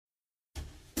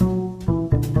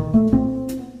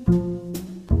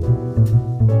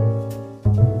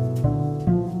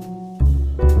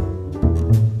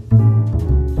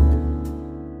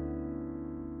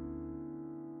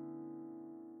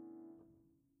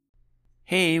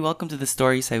Hey, welcome to the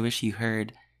Stories I Wish You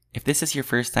Heard. If this is your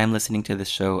first time listening to the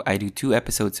show, I do 2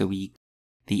 episodes a week.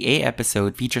 The A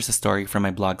episode features a story from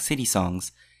my blog City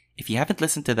Songs. If you haven't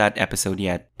listened to that episode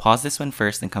yet, pause this one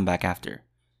first and come back after.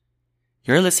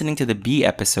 You're listening to the B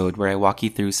episode where I walk you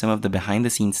through some of the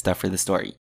behind-the-scenes stuff for the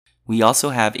story. We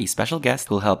also have a special guest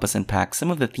who will help us unpack some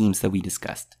of the themes that we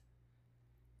discussed.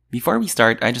 Before we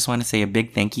start, I just want to say a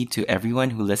big thank you to everyone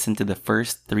who listened to the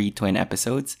first 3 twin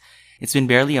episodes. It's been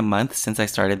barely a month since I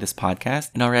started this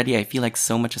podcast, and already I feel like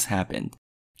so much has happened.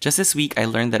 Just this week, I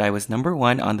learned that I was number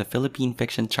 1 on the Philippine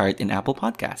fiction chart in Apple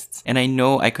Podcasts, and I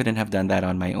know I couldn't have done that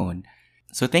on my own.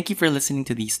 So thank you for listening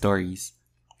to these stories.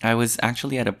 I was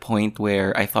actually at a point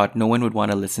where I thought no one would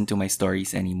want to listen to my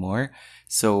stories anymore.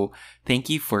 So thank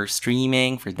you for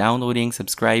streaming, for downloading,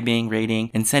 subscribing,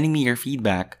 rating, and sending me your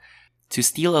feedback. To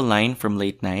steal a line from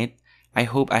late night, I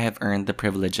hope I have earned the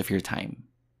privilege of your time.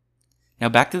 Now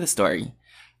back to the story.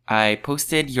 I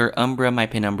posted Your Umbra My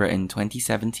Penumbra in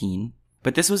 2017,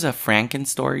 but this was a Franken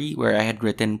story where I had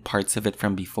written parts of it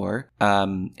from before.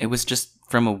 It was just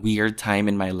from a weird time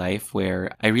in my life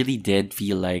where I really did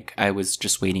feel like I was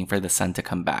just waiting for the sun to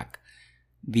come back.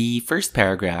 The first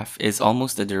paragraph is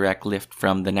almost a direct lift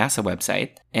from the NASA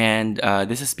website, and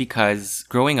this is because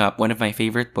growing up, one of my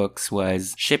favorite books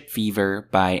was Ship Fever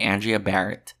by Andrea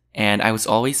Barrett, and I was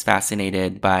always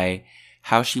fascinated by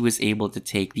how she was able to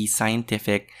take these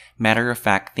scientific,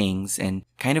 matter-of-fact things and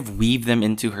kind of weave them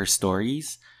into her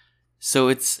stories. So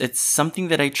it's something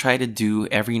that I try to do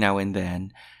every now and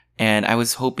then. And I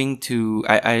was hoping to,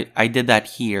 I did that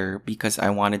here because I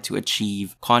wanted to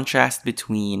achieve contrast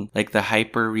between like the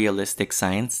hyper-realistic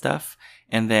science stuff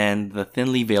and then the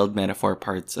thinly veiled metaphor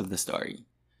parts of the story.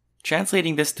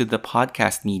 Translating this to the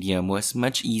podcast medium was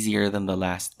much easier than the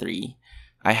last 3.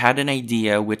 I had an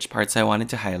idea which parts I wanted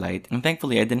to highlight, and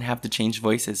thankfully I didn't have to change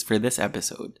voices for this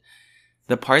episode.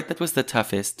 The part that was the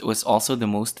toughest was also the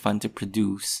most fun to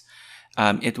produce.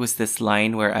 It was this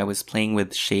line where I was playing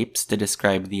with shapes to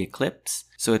describe the eclipse.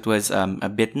 So it was a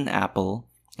bitten apple,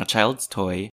 a child's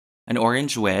toy, an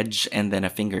orange wedge, and then a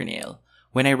fingernail.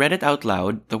 When I read it out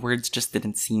loud, the words just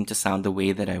didn't seem to sound the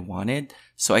way that I wanted,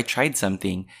 so I tried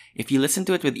something. If you listen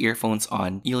to it with earphones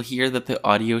on, you'll hear that the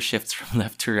audio shifts from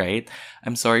left to right.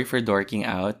 I'm sorry for dorking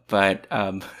out, but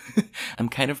I'm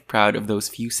kind of proud of those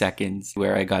few seconds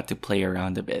where I got to play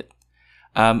around a bit.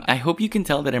 I hope you can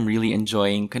tell that I'm really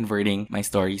enjoying converting my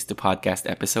stories to podcast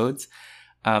episodes.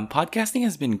 Podcasting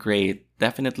has been great.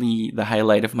 Definitely the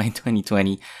highlight of my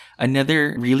 2020.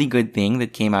 Another really good thing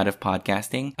that came out of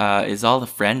podcasting is all the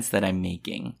friends that I'm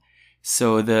making.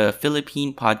 So the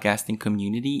Philippine podcasting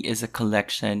community is a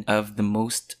collection of the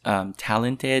most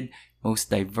talented,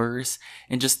 most diverse,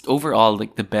 and just overall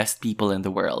like the best people in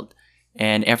the world.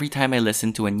 And every time I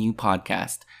listen to a new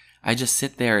podcast, I just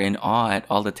sit there in awe at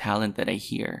all the talent that I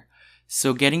hear.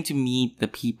 So getting to meet the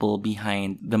people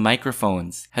behind the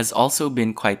microphones has also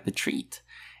been quite the treat.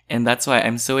 And that's why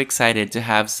I'm so excited to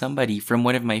have somebody from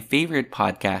one of my favorite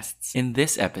podcasts in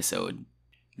this episode.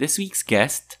 This week's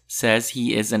guest says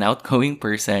he is an outgoing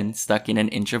person stuck in an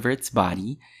introvert's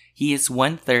body. He is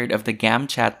 1/3 of the Gam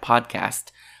Chat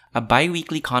podcast, a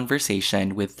bi-weekly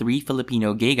conversation with 3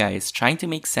 Filipino gay guys trying to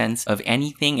make sense of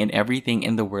anything and everything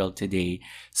in the world today.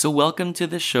 So welcome to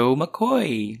the show,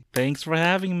 Makoy. Thanks for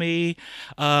having me.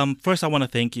 First, I want to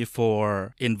thank you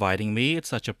for inviting me. It's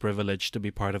such a privilege to be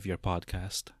part of your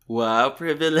podcast. Wow,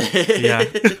 privilege. Yeah.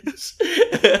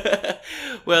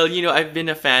 Well, I've been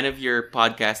a fan of your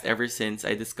podcast ever since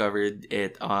I discovered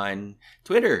it on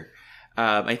Twitter.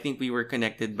 I think we were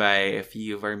connected by a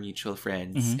few of our mutual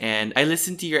friends, and I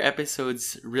listen to your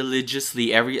episodes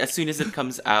religiously. As soon as it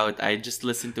comes out, I just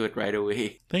listen to it right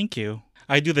away. Thank you.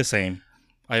 I do the same.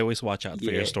 I always watch out for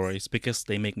your Yes. stories because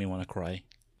they make me want to cry.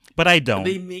 But I don't.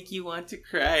 They make you want to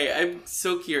cry. I'm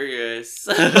so curious.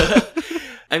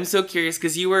 I'm so curious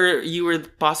because you were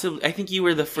possibly, I think you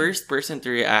were the first person to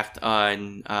react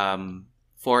on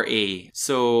 4A.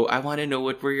 So I want to know,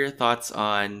 what were your thoughts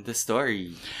on the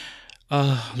story?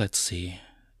 Let's see.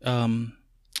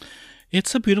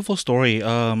 It's a beautiful story.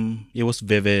 It was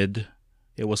vivid.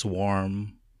 It was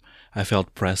warm. I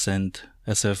felt present,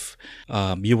 as if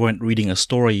you weren't reading a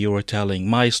story, you were telling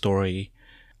my story.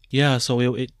 Yeah, so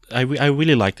I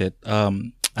really liked it.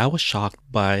 I was shocked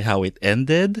by how it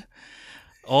ended.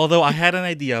 Although I had an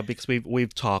idea because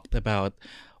we've talked about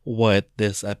what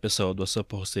this episode was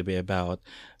supposed to be about,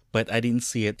 but I didn't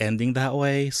see it ending that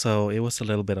way, so it was a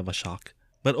little bit of a shock.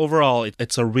 But overall,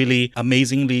 it's a really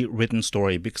amazingly written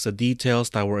story because the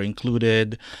details that were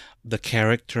included, the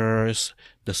characters,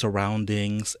 the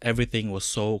surroundings, everything was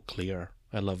so clear.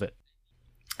 I love it.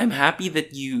 I'm happy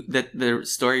that the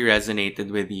story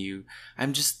resonated with you.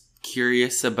 I'm just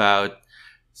curious about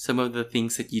some of the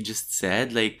things that you just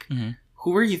said. Like,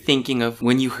 who were you thinking of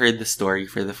when you heard the story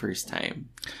for the first time?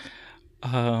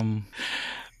 Um,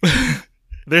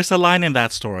 there's a line in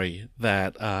that story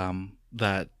that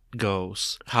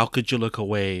goes, "How could you look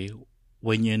away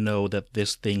when you know that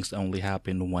these things only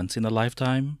happen once in a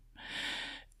lifetime?"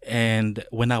 And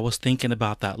when I was thinking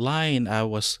about that line, I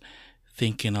was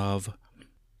thinking of,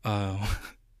 uh,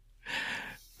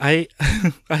 I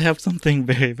I have something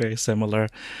very very similar.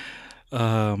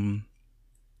 Um,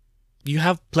 you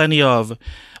have plenty of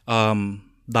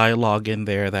dialogue in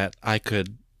there that I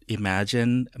could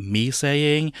imagine me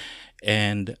saying,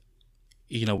 and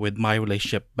with my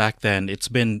relationship back then, it's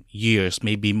been years,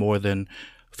 maybe more than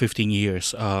 15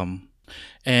 years.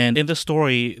 And in the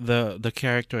story, the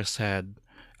character said,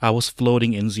 "I was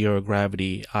floating in zero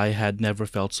gravity. I had never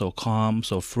felt so calm,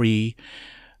 so free.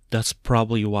 That's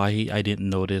probably why I didn't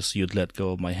notice you'd let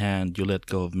go of my hand. You let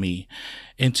go of me."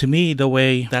 And to me, the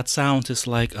way that sounds is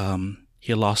like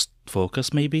he lost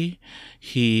focus, maybe.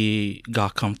 He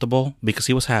got comfortable because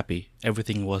he was happy.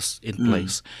 Everything was in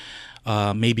place.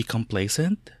 Maybe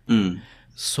complacent.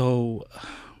 So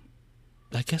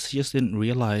I guess he just didn't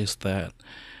realize that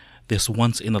this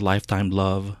once in a lifetime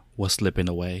love was slipping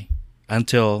away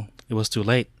until it was too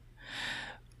late.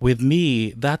 With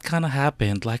me, that kind of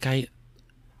happened. Like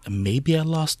maybe I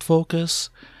lost focus,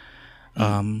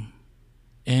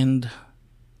 and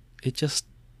it just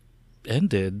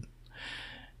ended.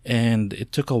 And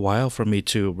it took a while for me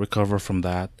to recover from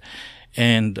that.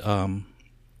 And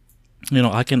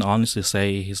I can honestly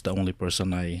say he's the only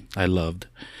person I loved,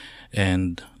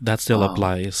 and that still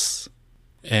applies.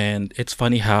 And it's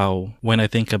funny how when I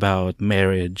think about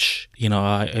marriage,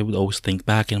 I would always think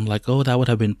back and I'm like, oh, that would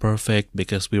have been perfect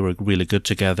because we were really good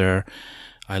together.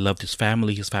 I loved his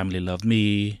family loved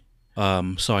me.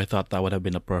 So I thought that would have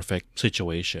been a perfect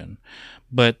situation.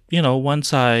 But,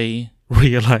 once I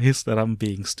realized that I'm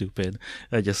being stupid,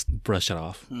 I just brush it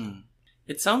off.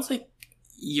 It sounds like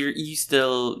you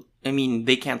still, I mean,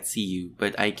 they can't see you,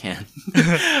 but I can.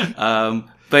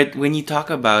 But when you talk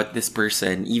about this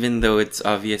person, even though it's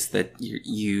obvious that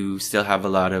you still have a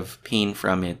lot of pain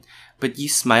from it, but you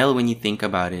smile when you think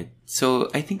about it. So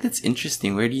I think that's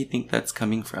interesting. Where do you think that's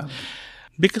coming from?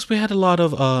 Because we had a lot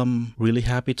of really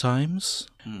happy times.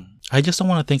 I just don't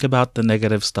want to think about the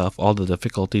negative stuff, all the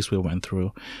difficulties we went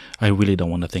through. I really don't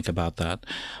want to think about that.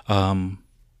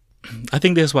 I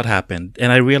think this is what happened,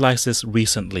 and I realized this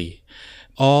recently.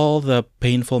 All the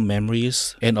painful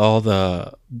memories and all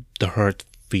the hurt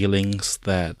feelings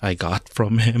that I got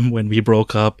from him when we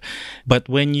broke up. But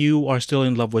when you are still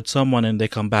in love with someone and they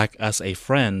come back as a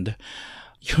friend,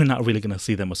 you're not really going to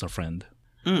see them as a friend.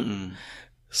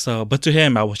 So, but to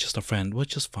him, I was just a friend,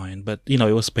 which is fine. But, it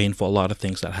was painful. A lot of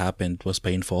things that happened was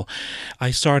painful.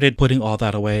 I started putting all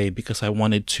that away because I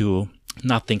wanted to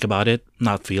not think about it,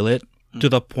 not feel it, to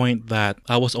the point that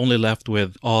I was only left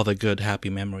with all the good, happy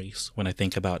memories when I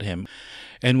think about him.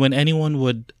 And when anyone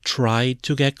would try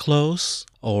to get close,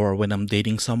 or when I'm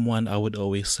dating someone, I would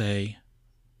always say,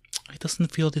 it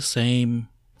doesn't feel the same.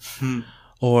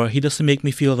 Or he doesn't make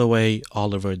me feel the way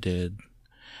Oliver did.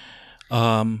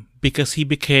 Because he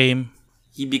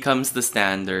becomes the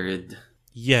standard.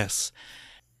 Yes.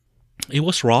 It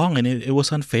was wrong and it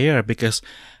was unfair because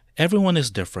everyone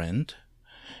is different.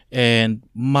 And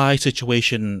my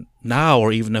situation now,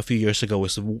 or even a few years ago,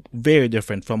 is very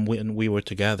different from when we were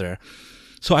together.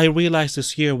 So I realized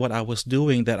this year what I was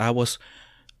doing, that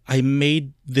I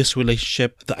made this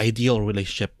relationship the ideal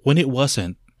relationship when it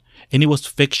wasn't. And it was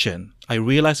fiction. I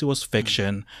realized it was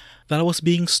fiction, that I was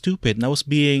being stupid and I was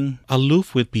being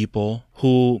aloof with people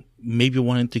who maybe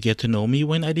wanted to get to know me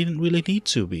when I didn't really need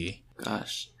to be.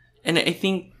 Gosh. And I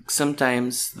think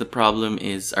sometimes the problem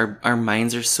is our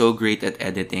minds are so great at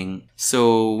editing.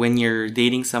 So when you're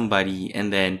dating somebody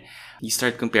and then you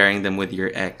start comparing them with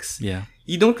your ex,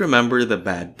 you don't remember the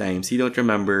bad times. You don't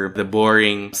remember the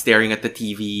boring staring at the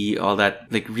TV, all that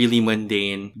like really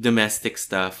mundane domestic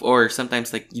stuff. Or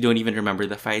sometimes like you don't even remember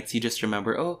the fights. You just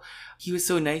remember, oh, he was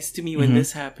so nice to me when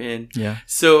this happened.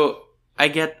 So I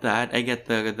get that. I get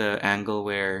the angle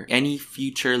where any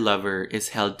future lover is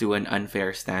held to an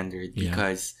unfair standard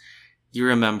because you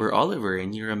remember Oliver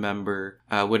and you remember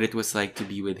what it was like to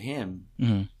be with him.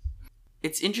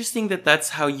 It's interesting that that's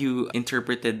how you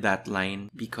interpreted that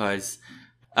line because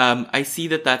I see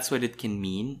that that's what it can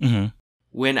mean.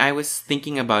 When I was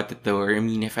thinking about it though, or I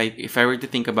mean, if I were to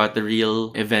think about the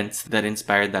real events that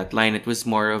inspired that line, it was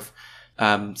more of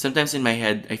sometimes in my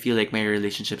head, I feel like my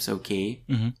relationship's okay.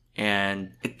 Mm-hmm.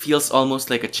 And it feels almost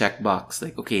like a checkbox.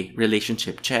 Like, okay,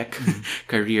 relationship, check.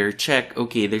 Career, check.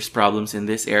 Okay, there's problems in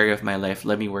this area of my life.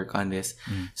 Let me work on this.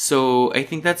 So I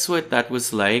think that's what that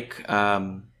was like.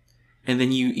 And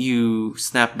then you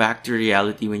snap back to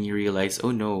reality when you realize,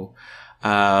 oh no,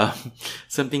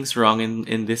 something's wrong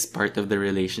in this part of the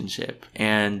relationship.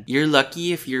 And you're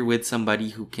lucky if you're with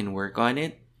somebody who can work on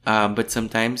it. But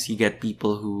sometimes you get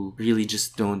people who really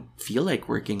just don't feel like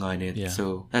working on it. Yeah.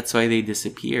 So that's why they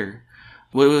disappear.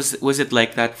 Was it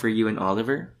like that for you and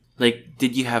Oliver? Like,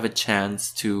 did you have a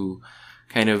chance to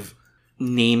kind of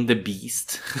name the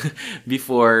beast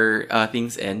before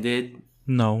things ended?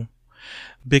 No,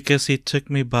 because he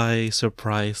took me by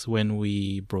surprise when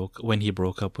he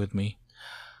broke up with me.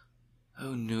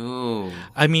 Oh no.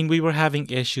 I mean, we were having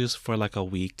issues for like a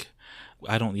week.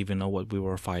 I don't even know what we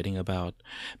were fighting about,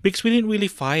 because we didn't really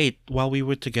fight while we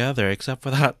were together, except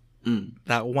for that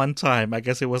one time. I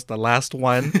guess it was the last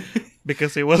one,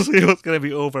 because it was gonna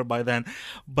be over by then.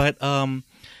 But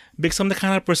because I'm the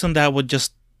kind of person that would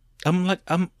just, I'm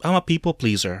a people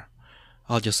pleaser.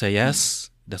 I'll just say yes,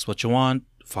 that's what you want,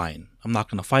 fine. I'm not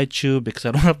gonna fight you because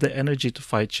I don't have the energy to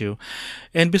fight you,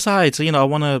 and besides, I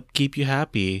want to keep you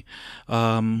happy.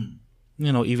 Even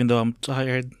though I'm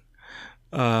tired,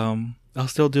 I'll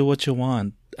still do what you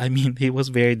want. I mean, he was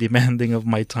very demanding of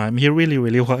my time. He really,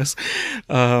 really was.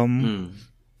 And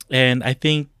I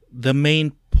think the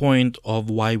main point of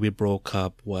why we broke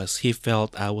up was he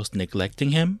felt I was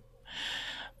neglecting him,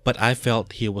 but I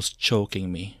felt he was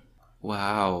choking me.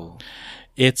 Wow.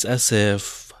 It's as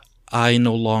if I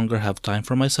no longer have time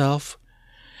for myself.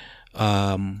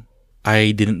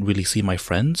 I didn't really see my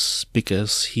friends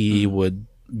because he would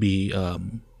be,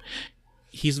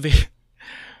 he's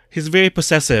very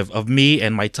possessive of me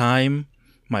and my time,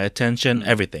 my attention,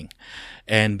 everything.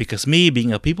 And because me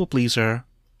being a people pleaser,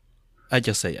 I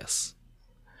just say yes.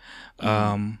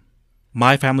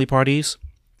 My family parties,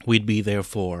 we'd be there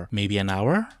for maybe an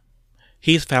hour.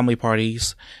 His family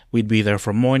parties, we'd be there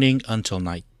from morning until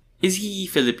night. Is he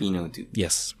Filipino too?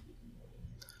 Yes.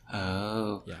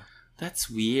 Oh. Yeah. That's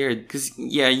weird. Because,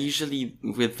 usually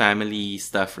with family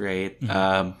stuff, right?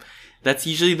 That's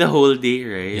usually the whole day,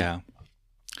 right? Yeah.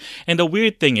 And the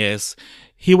weird thing is,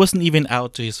 he wasn't even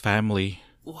out to his family.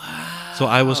 Wow. So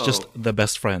I was just the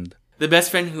best friend. The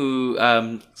best friend who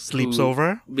Sleeps who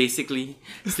over? Basically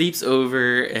sleeps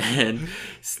over and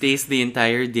stays the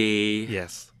entire day.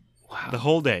 Yes. Wow. The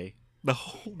whole day.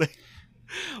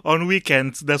 On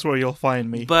weekends, that's where you'll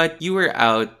find me. But you were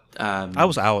out. I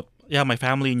was out. Yeah, my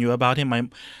family knew about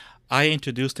him. I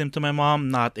introduced him to my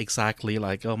mom, not exactly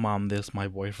like, oh, mom, this is my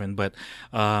boyfriend, but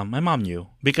my mom knew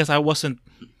because I wasn't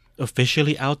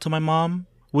officially out to my mom.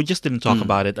 We just didn't talk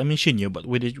about it. I mean, she knew, but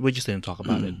we just didn't talk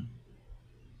about it.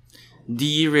 Do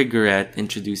you regret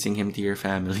introducing him to your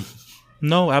family?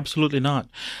 No, absolutely not.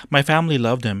 My family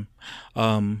loved him.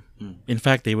 In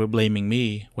fact, they were blaming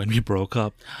me when we broke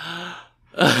up.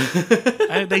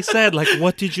 They said, like,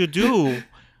 what did you do?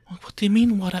 What do you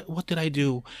mean? What did I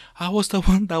do? I was the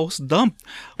one that was dumped.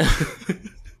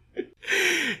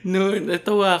 No,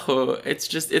 natawa ako.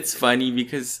 It's funny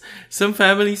because some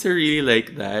families are really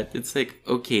like that. It's like,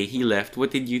 okay, he left.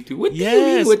 What did you do? What do you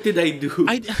mean? What did I do?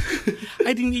 I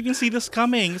didn't even see this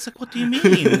coming. It's like, what do you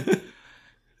mean?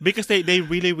 Because they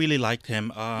really, really liked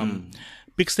him.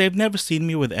 Because they've never seen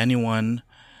me with anyone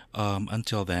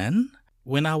until then.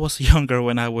 When I was younger,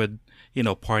 when I would,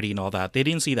 party and all that, they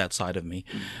didn't see that side of me.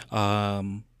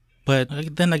 But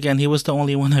then again, he was the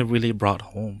only one I really brought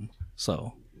home.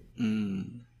 So.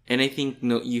 And I think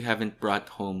you haven't brought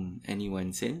home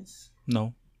anyone since?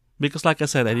 No. Because like I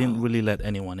said, I didn't really let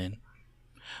anyone in.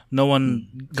 No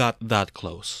one got that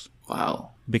close.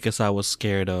 Wow. Because I was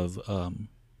scared of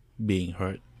being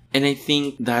hurt. And I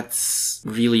think that's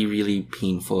really, really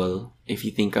painful if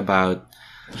you think about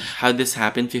how this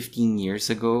happened 15 years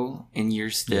ago and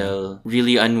you're still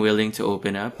really unwilling to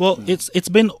open up. Well, it's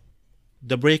been,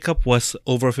 the breakup was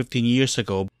over 15 years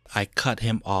ago. I cut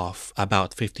him off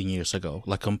about 15 years ago,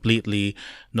 like completely,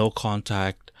 no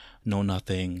contact, no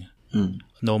nothing,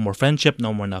 no more friendship,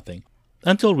 no more nothing.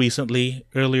 Until recently,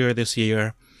 earlier this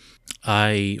year,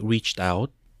 I reached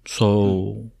out.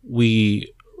 So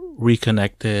we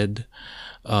reconnected.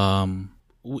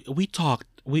 We talked.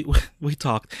 We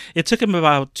talked. It took him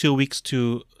about 2 weeks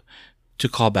to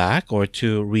call back or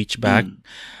to reach back.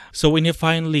 So when he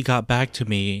finally got back to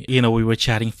me, we were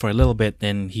chatting for a little bit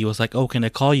and he was like, oh, can I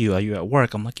call you? Are you at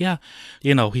work? I'm like, yeah.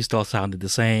 He still sounded the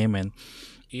same. And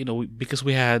because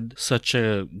we had such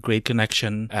a great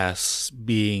connection as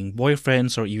being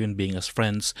boyfriends or even being as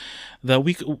friends, that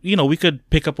we could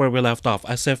pick up where we left off,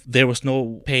 as if there was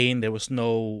no pain, there was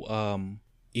no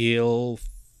ill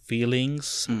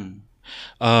feelings.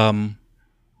 Um,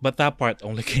 but that part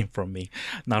only came from me,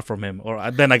 not from him.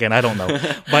 Or then again, I don't know.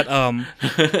 But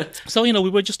so we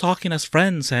were just talking as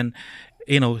friends, and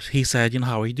he said,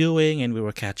 how are you doing? And we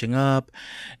were catching up,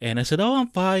 and I said, oh, I'm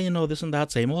fine. This and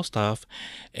that, same old stuff.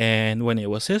 And when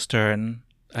it was his turn,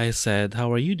 I said,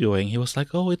 how are you doing? He was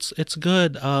like, oh, it's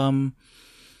good.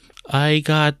 I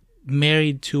got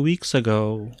married 2 weeks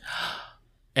ago,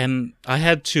 and I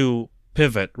had to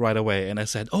pivot right away, and I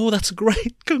said, oh, that's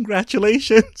great,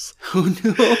 congratulations. Oh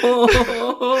no.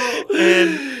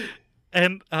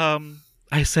 and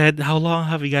I said, how long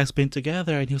have you guys been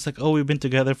together? And he was like, oh, we've been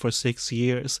together for 6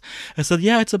 years. I said,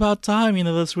 yeah, it's about time,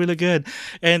 that's really good.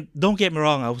 And don't get me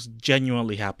wrong, I was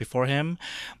genuinely happy for him,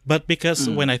 but because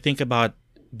when I think about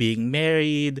being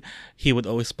married, he would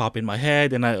always pop in my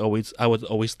head, and I would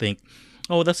always think,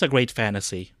 oh, that's a great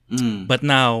fantasy. But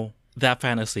now that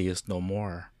fantasy is no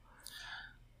more.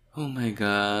 Oh my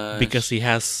god! Because he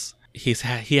has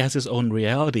his own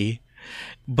reality.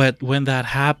 But when that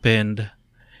happened,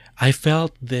 I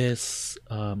felt this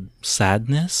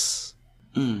sadness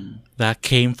that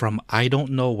came from I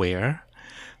don't know where,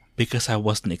 because I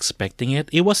wasn't expecting it.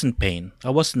 It wasn't pain.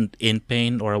 I wasn't in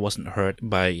pain, or I wasn't hurt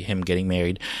by him getting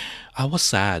married. I was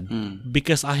sad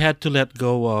because I had to let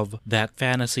go of that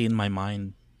fantasy in my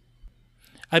mind.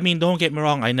 I mean, don't get me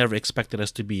wrong, I never expected us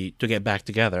to get back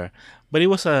together, but it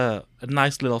was a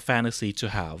nice little fantasy to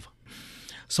have.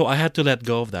 So I had to let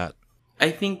go of that.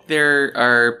 I think there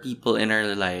are people in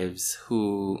our lives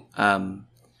who,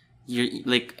 you're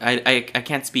like, I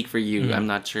can't speak for you. I'm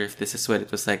not sure if this is what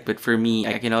it was like, but for me,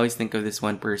 I can always think of this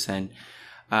one person,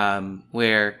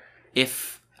 where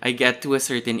if I get to a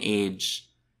certain age,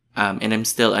 and I'm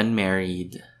still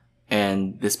unmarried,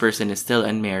 and this person is still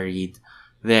unmarried,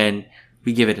 then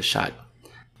we give it a shot.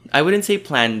 I wouldn't say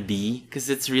plan B, because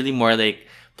it's really more like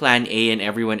plan A and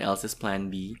everyone else is plan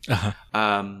B. Uh-huh.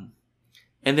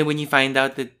 And then when you find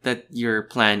out that your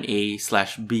plan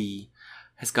A/B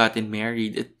has gotten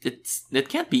married, it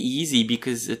can't be easy,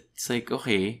 because it's like,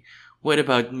 okay, what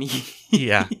about me?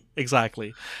 Yeah,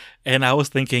 exactly. And I was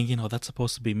thinking, that's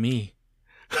supposed to be me.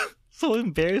 So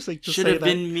embarrassing to Should say have that.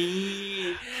 been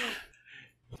me.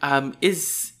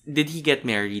 Did he get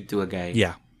married to a guy?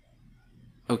 Yeah.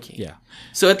 Okay. Yeah.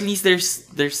 So at least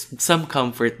there's some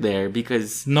comfort there,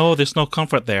 because No, there's no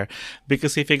comfort there,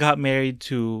 because if he got married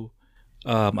to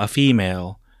a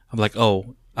female, I'm like,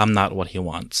 oh, I'm not what he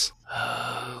wants.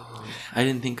 I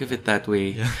didn't think of it that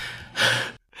way.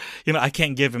 Yeah. I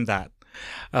can't give him that.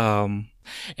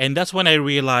 And that's when I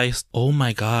realized, oh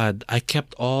my God, I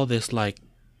kept all this like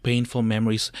painful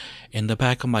memories in the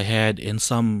back of my head in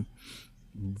some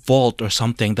vault or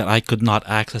something that I could not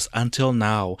access until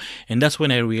now. And that's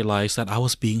when I realized that I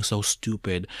was being so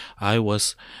stupid. I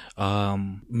was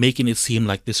making it seem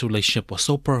like this relationship was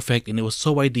so perfect and it was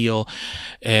so ideal,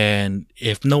 and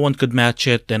if no one could match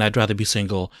it, then I'd rather be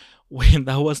single, when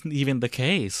that wasn't even the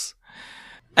case.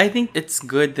 I think it's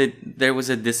good that there was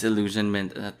a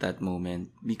disillusionment at that moment,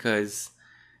 because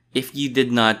if you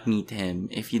did not meet him,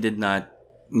 if you did not,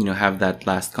 have that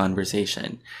last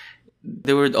conversation,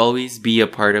 there would always be a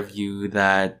part of you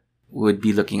that would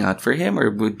be looking out for him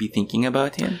or would be thinking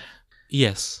about him.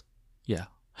 Yes. Yeah.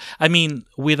 I mean,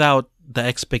 without the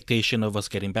expectation of us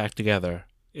getting back together,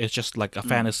 it's just like a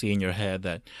fantasy in your head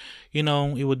that,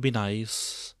 it would be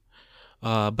nice.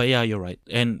 But yeah, you're right.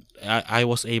 And I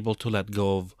was able to let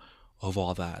go of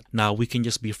all that. Now we can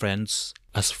just be friends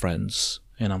as friends,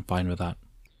 and I'm fine with that.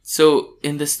 So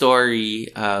in the story,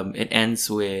 it ends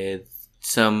with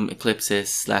some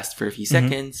eclipses last for a few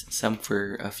seconds, some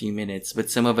for a few minutes, but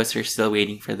some of us are still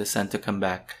waiting for the sun to come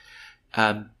back.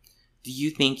 Do you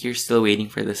think you're still waiting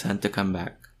for the sun to come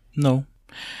back? No,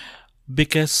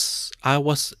 because I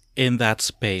was in that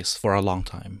space for a long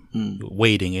time,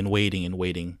 waiting and waiting and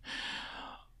waiting.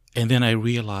 And then I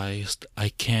realized I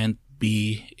can't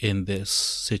be in this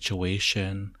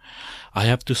situation. I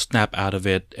have to snap out of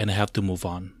it, and I have to move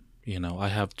on. I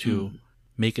have to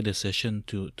make a decision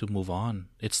to move on.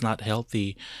 It's not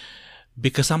healthy,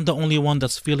 because I'm the only one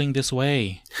that's feeling this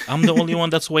way. I'm the only one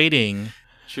that's waiting.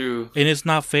 True. And it's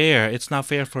not fair. It's not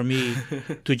fair for me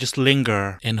to just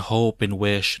linger and hope and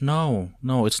wish. No,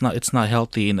 it's not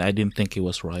healthy, and I didn't think it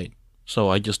was right. So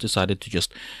I just decided to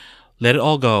just let it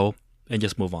all go and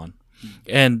just move on.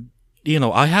 And,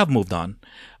 I have moved on.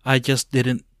 I just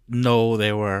didn't know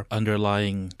there were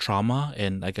underlying trauma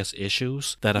and I guess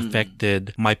issues that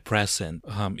affected my present,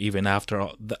 even after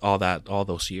all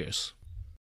those years.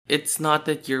 It's not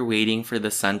that you're waiting for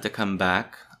the sun to come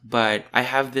back, but I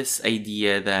have this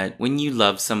idea that when you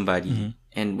love somebody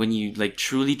and when you like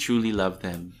truly, truly love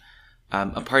them,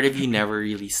 a part of you never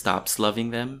really stops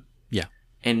loving them. Yeah.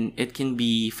 And it can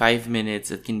be 5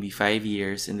 minutes, it can be 5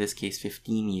 years, in this case,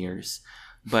 15 years.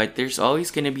 But there's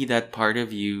always going to be that part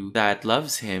of you that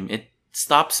loves him. It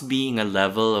stops being a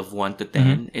level of 1 to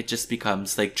 10. It just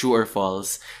becomes like true or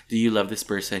false. Do you love this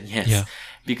person? Yes. Yeah.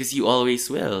 Because you always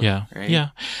will. Yeah. Right? Yeah.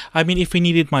 I mean, if he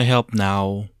needed my help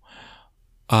now,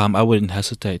 I wouldn't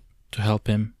hesitate to help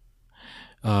him.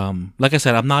 Like I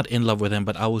said, I'm not in love with him,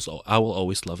 but I will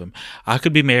always love him. I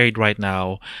could be married right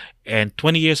now, and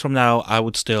 20 years from now, I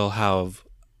would still have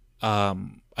a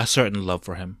certain love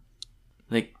for him.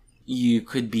 Like, you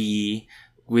could be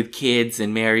with kids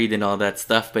and married and all that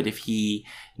stuff, but if he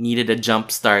needed a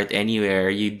jump start anywhere,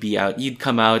 you'd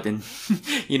come out and,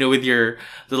 with your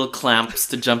little clamps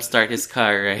to jump start his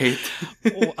car, right?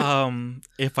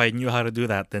 If I knew how to do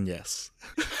that, then yes.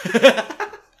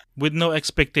 With no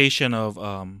expectation of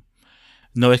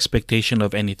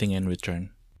anything in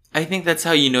return. I think that's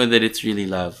how you know that it's really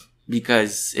love,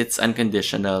 because it's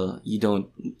unconditional. You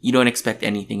don't expect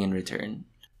anything in return.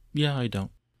 Yeah, I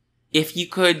don't. If you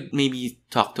could maybe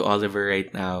talk to Oliver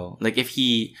right now, like if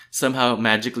he somehow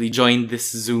magically joined this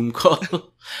Zoom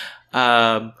call,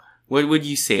 what would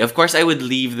you say? Of course, I would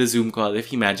leave the Zoom call if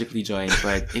he magically joined,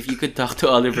 but if you could talk to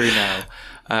Oliver now,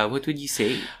 what would you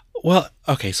say? Well,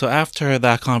 okay, so after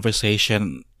that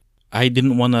conversation, I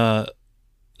didn't want to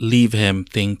leave him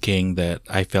thinking that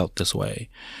I felt this way.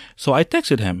 So I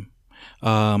texted him,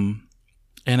 and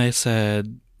I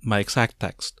said, my exact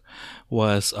text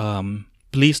was,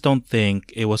 please don't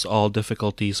think it was all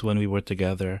difficulties when we were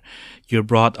together. You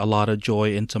brought a lot of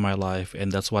joy into my life,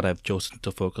 and that's what I've chosen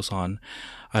to focus on.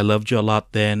 I loved you a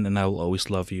lot then, and I will always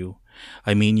love you.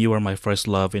 I mean, you are my first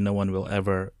love, and no one will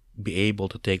ever be able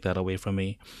to take that away from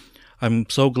me. I'm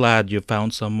so glad you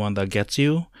found someone that gets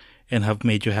you and have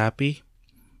made you happy,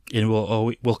 and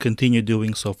will continue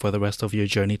doing so for the rest of your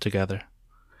journey together.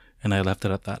 And I left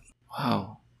it at that.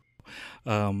 Wow.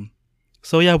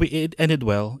 So yeah, it ended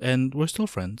well, and we're still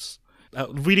friends.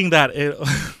 Reading that,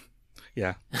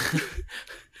 yeah,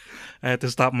 I had to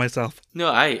stop myself. No,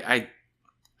 I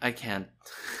can't.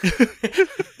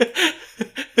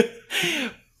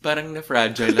 Parang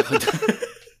na-fragile ako.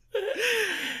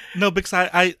 No, because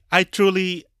I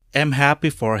truly am happy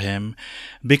for him,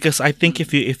 because I think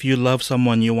if you love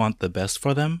someone, you want the best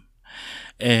for them,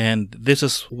 and this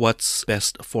is what's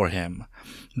best for him.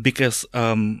 Because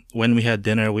when we had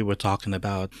dinner, we were talking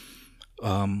about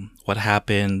what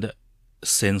happened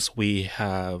since we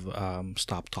have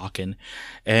stopped talking,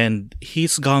 and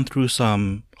he's gone through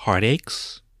some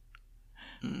heartaches,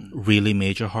 really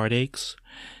major heartaches,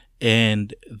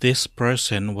 and this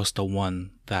person was the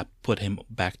one that put him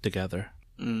back together.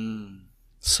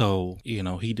 So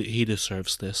he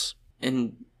deserves this.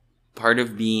 And part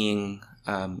of being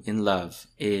in love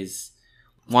is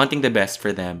wanting the best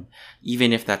for them,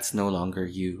 even if that's no longer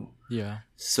you. Yeah.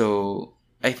 So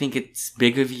I think it's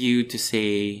big of you to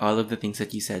say all of the things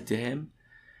that you said to him.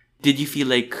 Did you feel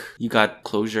like you got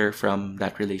closure from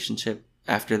that relationship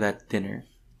after that dinner?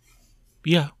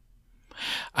 Yeah.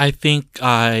 I think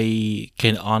I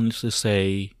can honestly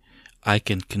say I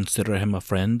can consider him a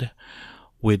friend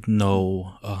with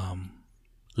no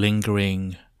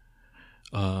lingering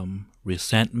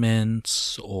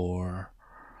resentments or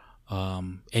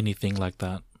anything like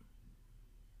that.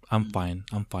 I'm fine.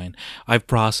 I've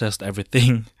processed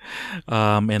everything,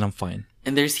 and I'm fine.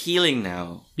 And there's healing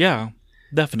now. Yeah,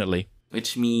 definitely.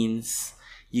 Which means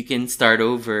you can start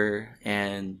over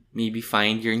and maybe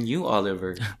find your new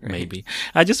Oliver. Right? Maybe.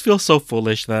 I just feel so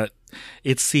foolish that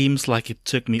it seems like it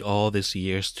took me all these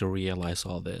years to realize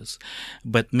all this.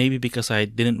 But maybe because I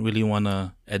didn't really want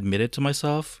to admit it to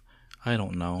myself. I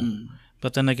don't know.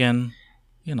 But then again,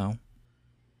 And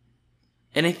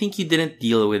I think you didn't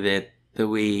deal with it the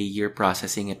way you're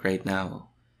processing it right now.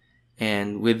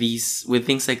 And with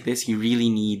things like this, you really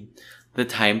need the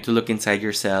time to look inside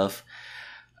yourself.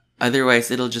 Otherwise,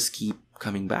 it'll just keep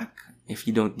coming back if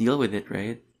you don't deal with it,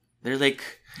 right? They're like,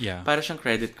 para siyang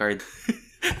credit card.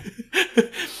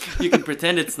 You can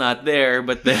pretend it's not there,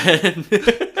 but then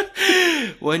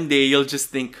one day you'll just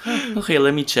think, okay,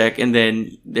 let me check. And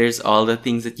then there's all the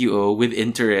things that you owe with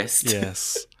interest.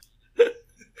 Yes.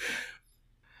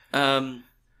 Do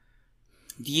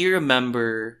you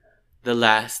remember the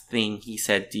last thing he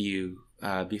said to you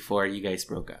before you guys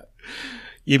broke up?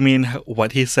 You mean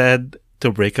what he said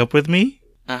to break up with me?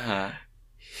 Uh-huh.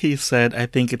 He said, I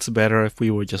think it's better if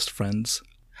we were just friends.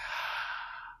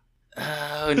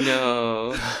 Oh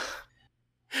no.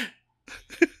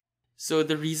 So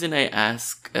the reason I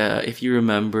ask if you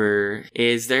remember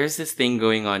is there's this thing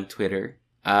going on Twitter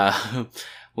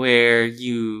where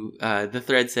the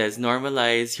thread says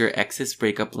normalize your ex's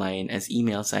breakup line as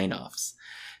email sign-offs.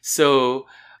 So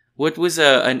what was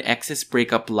an ex's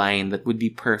breakup line that would be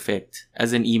perfect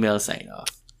as an email sign-off?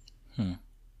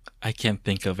 I can't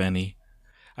think of any.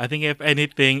 I think if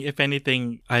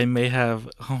anything, I may have.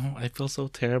 Oh, I feel so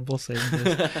terrible saying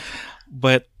this.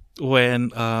 But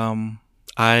when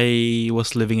I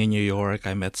was living in New York,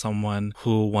 I met someone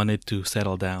who wanted to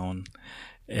settle down,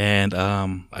 and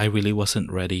I really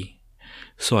wasn't ready.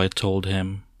 So I told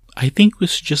him, I think we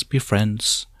should just be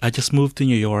friends. I just moved to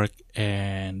New York,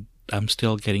 and I'm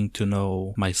still getting to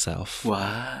know myself.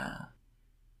 Wow.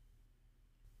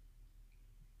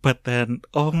 But then,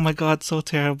 oh my God, so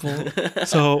terrible.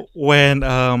 So when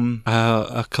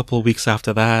a couple of weeks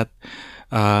after that,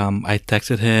 I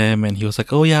texted him and he was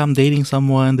like, "Oh yeah, I'm dating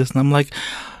someone." This and I'm like,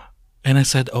 and I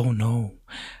said, "Oh no,"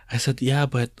 I said, "Yeah,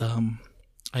 but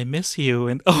I miss you."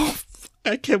 And oh,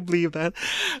 I can't believe that,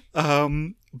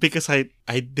 because I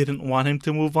didn't want him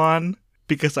to move on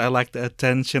because I liked the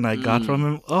attention I got from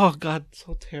him. Oh God,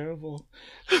 so terrible.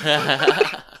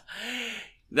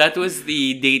 That was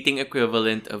the dating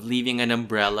equivalent of leaving an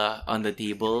umbrella on the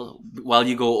table while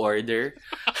you go order.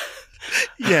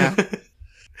 Yeah.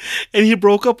 And he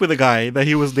broke up with a guy that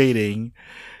he was dating.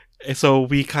 So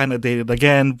we kind of dated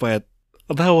again, but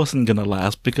that wasn't going to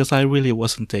last because I really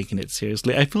wasn't taking it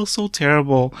seriously. I feel so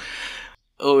terrible.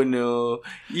 Oh no.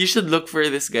 You should look for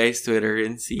this guy's Twitter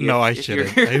and see No, I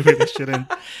shouldn't. I really shouldn't.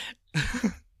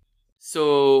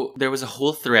 So there was a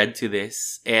whole thread to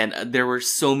this, and there were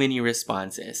so many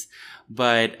responses.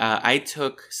 But I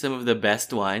took some of the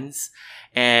best ones,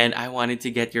 and I wanted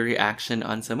to get your reaction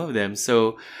on some of them.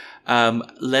 So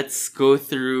let's go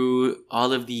through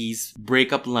all of these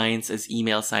breakup lines as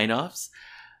email sign-offs.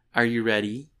 Are you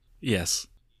ready? Yes.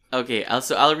 Okay,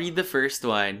 I'll read the first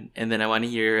one, and then I want to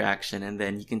hear your reaction, and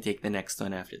then you can take the next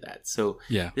one after that. So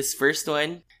Yeah. this first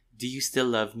one, do you still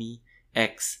love me?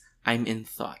 X, I'm in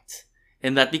thought.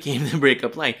 And that became the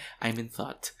breakup line. I'm in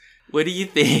thought. What do you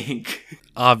think?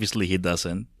 Obviously, he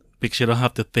doesn't. Because you don't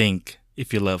have to think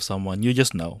if you love someone. You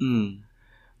just know.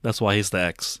 That's why he's the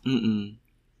ex.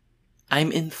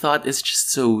 I'm in thought is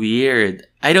just so weird.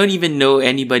 I don't even know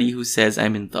anybody who says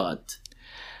I'm in thought.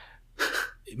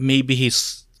 Maybe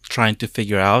he's trying to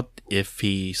figure out if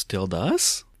he still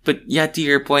does. But yeah, to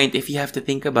your point, if you have to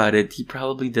think about it, he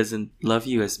probably doesn't love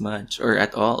you as much or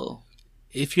at all.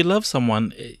 If you love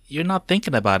someone, you're not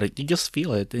thinking about it. You just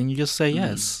feel it and you just say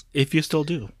yes, if you still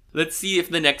do. Let's see if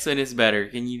the next one is better.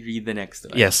 Can you read the next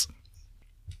one? Yes.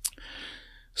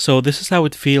 So this is how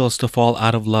it feels to fall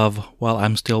out of love while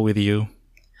I'm still with you.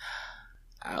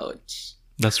 Ouch.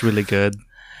 That's really good.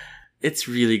 It's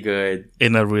really good.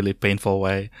 In a really painful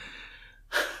way.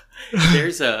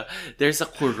 There's a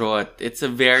kurot. It's a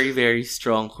very, very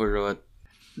strong kurot.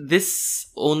 This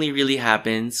only really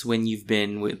happens when you've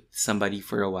been with somebody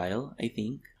for a while, I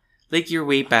think. Like, you're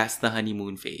way past the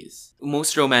honeymoon phase.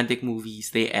 Most romantic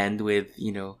movies, they end with,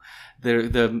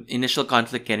 the initial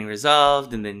conflict getting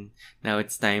resolved, and then now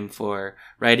it's time for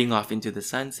riding off into the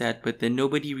sunset, but then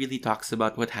nobody really talks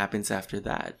about what happens after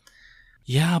that.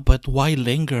 Yeah, but why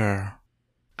linger?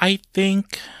 I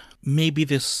think maybe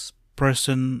this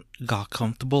person got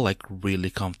comfortable, like really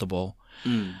comfortable.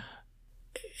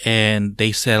 And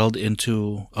they settled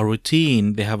into a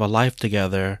routine. They have a life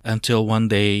together until one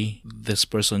day this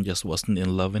person just wasn't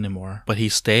in love anymore. But he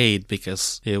stayed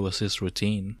because it was his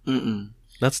routine.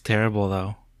 That's terrible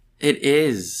though. It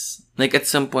is. Like, at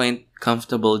some point,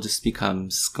 comfortable just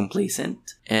becomes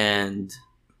complacent. And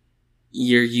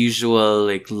your usual,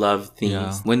 like, love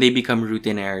things, when they become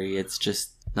routinary, it's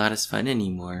just not as fun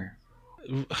anymore.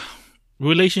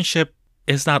 Relationship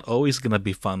is not always gonna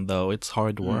be fun though. It's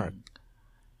hard work.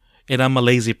 And I'm a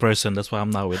lazy person. That's why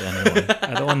I'm not with anyone.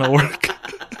 I don't want to work.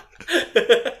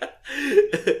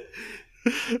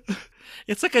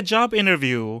 It's like a job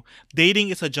interview. Dating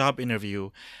is a job interview.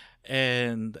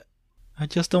 And I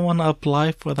just don't want to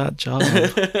apply for that job.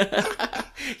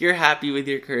 You're happy with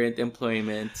your current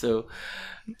employment. So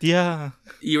yeah.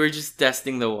 You were just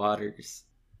testing the waters.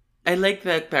 I like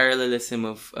that parallelism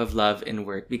of love and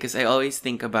work because I always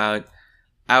think about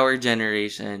our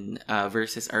generation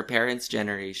versus our parents'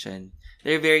 generation.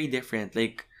 They're very different.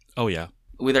 Like, oh yeah,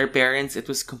 with our parents, it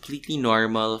was completely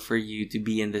normal for you to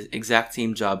be in the exact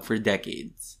same job for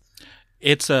decades.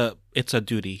 It's a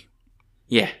duty.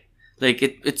 Yeah, like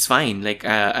it's fine. Like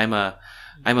I'm a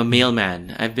I'm a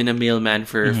mailman. I've been a mailman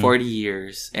for Mm-hmm. 40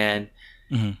 years. And,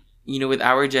 Mm-hmm. with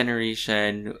our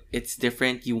generation, it's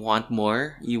different. You want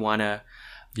more. You want to,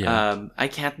 Yeah. I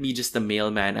can't be just a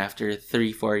mailman after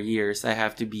 3-4 years. I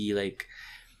have to be like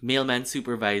mailman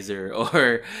supervisor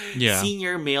or Yeah.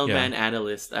 senior Yeah. mailman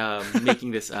analyst.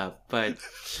 Making this up. But,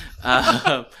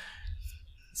 um,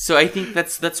 so I think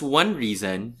that's one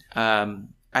reason.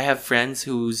 I have friends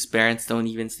whose parents don't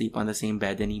even sleep on the same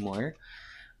bed anymore,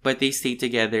 but they stay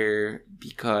together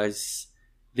because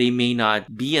they may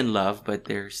not be in love, but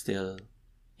they're still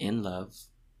in love.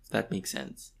 If that makes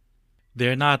sense.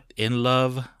 They're not in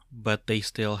love, but they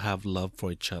still have love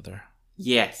for each other.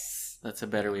 Yes, that's a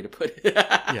better way to put it.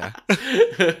 Yeah.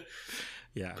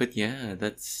 Yeah. But yeah,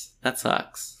 that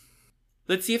sucks.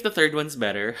 Let's see if the third one's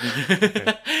better.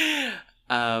 Okay.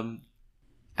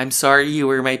 I'm sorry you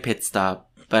were my pit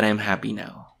stop, but I'm happy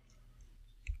now.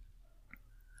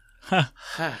 Huh.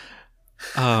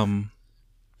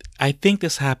 I think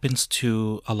this happens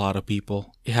to a lot of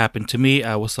people. It happened to me.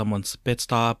 I was someone's pit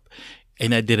stop,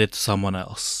 and I did it to someone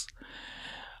else.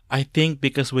 I think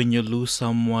because when you lose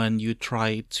someone, you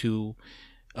try to,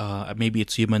 maybe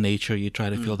it's human nature, you try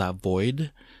to fill that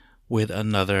void with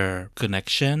another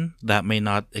connection that may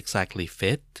not exactly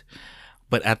fit.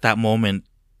 But at that moment,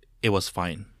 it was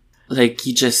fine. Like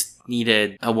you just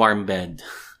needed a warm bed.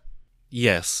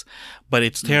 Yes, but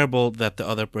it's terrible that the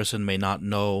other person may not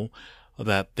know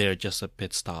that they're just a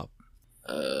pit stop.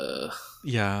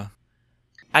 Yeah.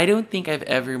 I don't think I've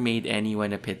ever made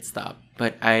anyone a pit stop,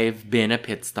 but I've been a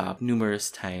pit stop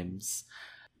numerous times.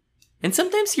 And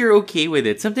sometimes you're okay with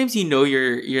it. Sometimes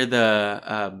you're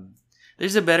the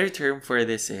there's a better term for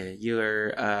this.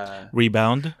 You're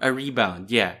Rebound? a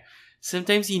rebound. Yeah.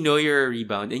 Sometimes you're a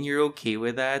rebound and you're okay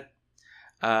with that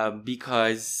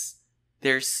because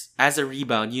there's as a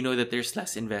rebound, you know that there's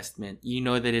less investment. You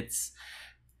know that it's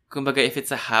kumbaga if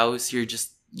it's a house,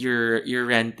 you're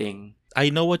renting. I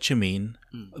know what you mean.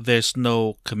 There's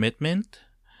no commitment.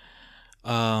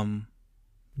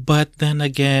 But then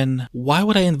again, why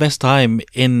would I invest time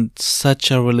in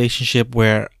such a relationship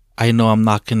where I know I'm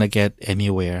not gonna get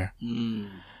anywhere?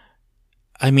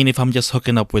 I mean, if I'm just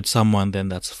hooking up with someone, then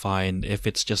that's fine. If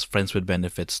it's just friends with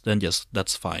benefits, then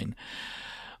that's fine.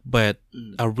 But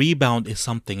a rebound is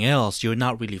something else. You're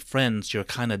not really friends. You're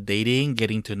kind of dating,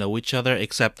 getting to know each other,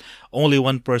 except only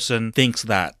one person thinks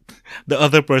that. The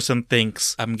other person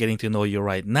thinks, I'm getting to know you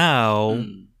right now,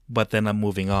 but then I'm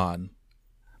moving on.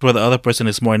 Where the other person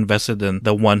is more invested than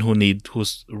the one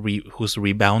who's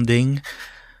rebounding.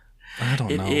 I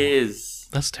don't know. It is.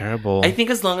 That's terrible. I think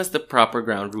as long as the proper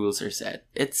ground rules are set,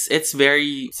 it's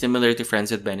very similar to friends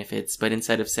with benefits, but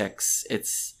instead of sex,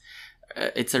 it's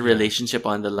a relationship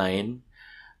on the line.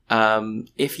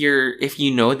 If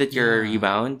you know that you're a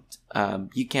rebound,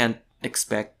 you can't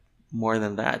expect more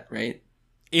than that, right?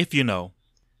 If you know.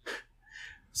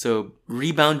 So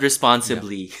rebound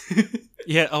responsibly.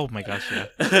 Yeah. Oh my gosh.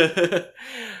 Yeah.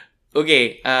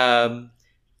 Okay.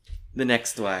 The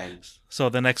next one. So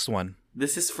the next one.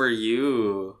 This is for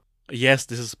you. Yes,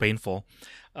 this is painful.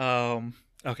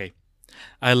 Okay.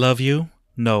 I love you.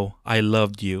 No, I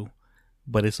loved you.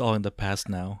 But it's all in the past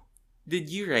now. Did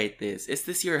you write this? Is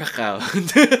this your account?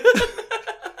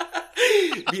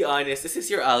 Be honest. Is this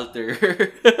your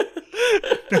alter?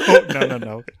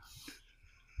 No.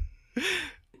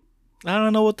 I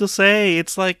don't know what to say.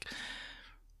 It's like,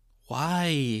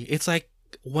 why? It's like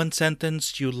one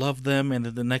sentence you love them, and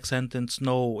then the next sentence,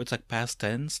 no. It's like past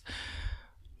tense.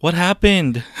 What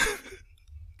happened?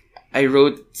 I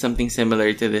wrote something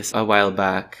similar to this a while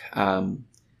back.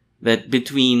 That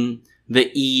between the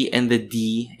E and the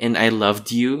D in I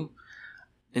loved you,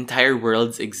 entire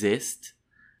worlds exist.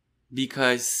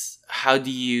 Because how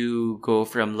do you go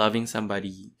from loving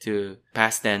somebody to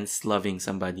past tense loving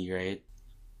somebody, right?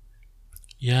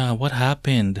 Yeah, what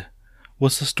happened?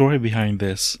 What's the story behind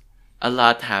this? A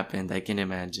lot happened, I can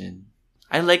imagine.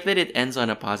 I like that it ends on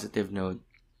a positive note.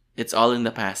 It's all in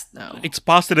the past now. It's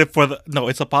positive for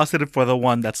it's a positive for the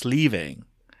one that's leaving.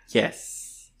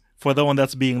 Yes. For the one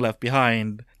that's being left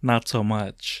behind, not so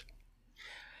much.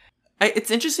 It's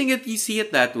interesting that you see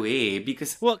it that way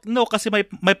because... Well, no, kasi may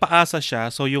paasa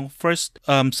siya. So yung first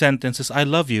sentence is, I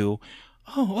love you.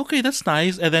 Oh, okay, that's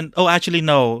nice. And then, oh, actually,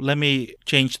 no, let me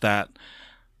change that.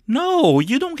 No,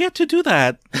 you don't get to do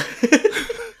that.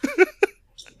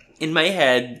 In my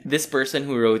head, this person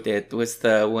who wrote it was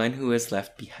the one who was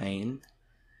left behind.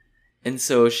 And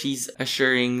so she is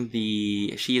assuring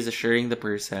the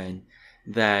person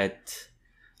that,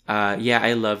 yeah,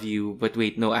 I love you, but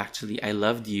wait, no, actually, I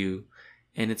loved you.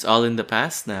 And it's all in the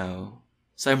past now.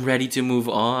 So I'm ready to move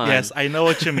on. Yes, I know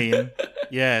what you mean.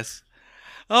 Yes.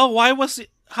 oh, why was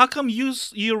it? How come you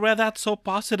read that so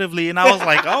positively? And I was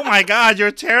like, oh my God,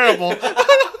 you're terrible.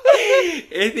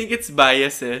 I think it's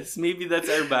biases. Maybe that's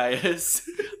our bias.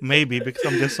 Maybe because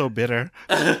I'm just so bitter.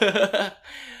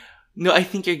 No, I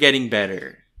think you're getting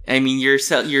better. I mean, you're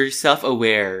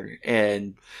self-aware,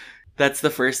 and that's the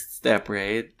first step,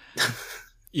 right?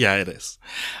 Yeah, it is.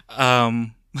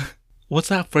 What's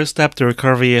that first step to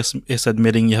recovery is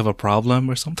admitting you have a problem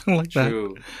or something like that?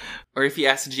 True. Or if you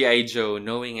ask G.I. Joe,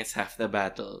 knowing is half the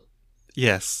battle.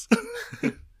 Yes.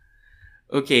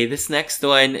 Okay, this next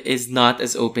one is not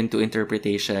as open to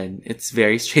interpretation. It's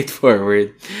very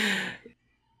straightforward.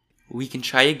 We can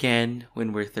try again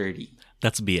when we're 30.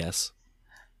 That's BS.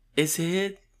 Is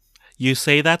it? You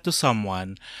say that to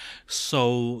someone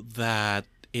so that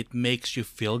it makes you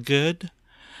feel good,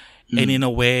 and in a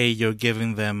way you're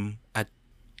giving them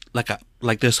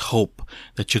like this hope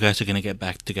that you guys are gonna get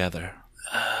back together.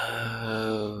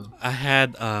 I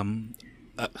had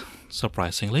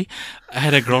surprisingly, I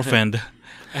had a girlfriend.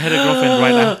 Right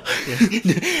after.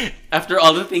 Yeah. After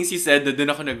all the things you said, dun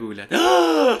ako nagulat.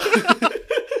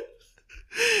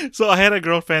 So I had a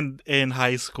girlfriend in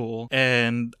high school,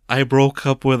 and I broke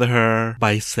up with her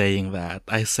by saying that.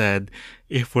 I said,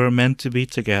 if we're meant to be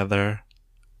together,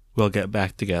 we'll get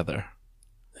back together.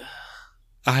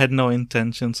 I had no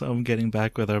intentions of getting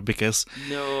back with her because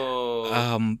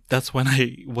that's when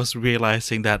I was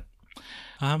realizing that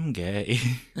I'm gay.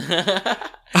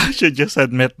 I should just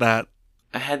admit that.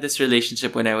 I had this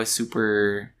relationship when I was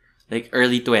super,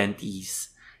 early 20s.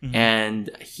 Mm-hmm. And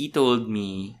he told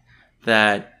me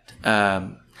that,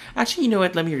 actually, you know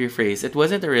what? Let me rephrase. It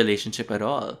wasn't a relationship at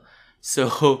all.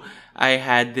 So I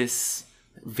had this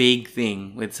vague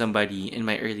thing with somebody in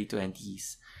my early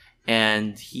 20s.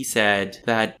 And he said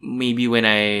that maybe when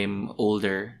I'm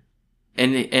older,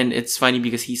 and it's funny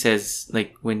because he says,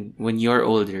 when you're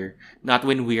older, not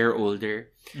when we're older.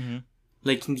 Mm-hmm.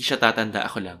 Hindi siya tatanda,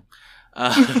 ako lang.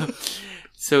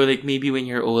 So maybe when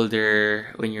you're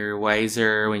older, when you're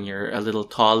wiser, when you're a little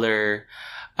taller,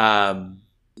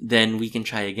 then we can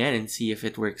try again and see if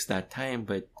it works that time.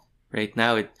 But right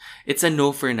now, it's a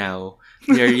no for now.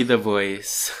 Larry the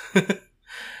voice.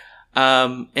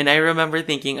 And I remember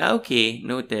thinking, okay,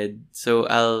 noted. So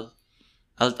I'll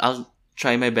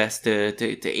try my best to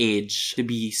age, to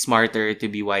be smarter, to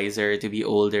be wiser, to be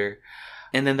older.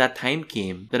 And then that time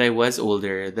came that I was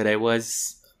older, that I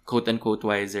was quote unquote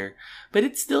wiser, but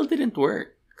it still didn't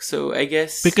work. So I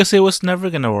guess because it was never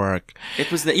gonna work.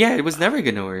 It was never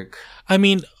gonna work. I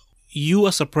mean, you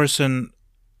as a person,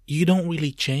 you don't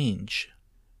really change.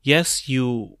 Yes,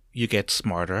 you get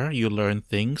smarter, you learn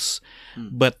things,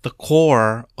 but the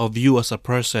core of you as a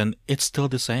person, it's still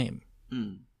the same.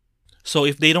 So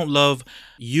if they don't love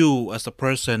you as a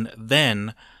person,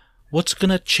 then what's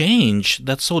gonna change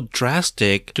that's so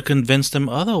drastic to convince them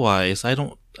otherwise?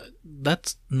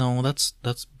 That's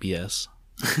BS.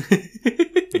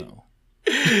 No.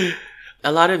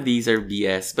 A lot of these are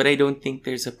BS, but I don't think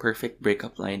there's a perfect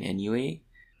breakup line anyway.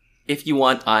 If you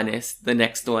want honest, the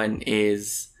next one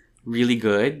is really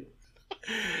good.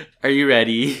 Are you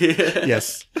ready?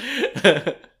 Yes.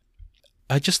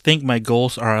 I just think my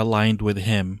goals are aligned with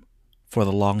him for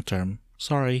the long term.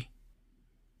 Sorry.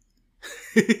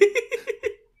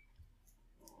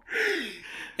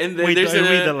 And then wait, there's do I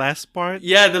read the last part?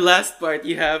 Yeah, the last part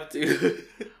you have to.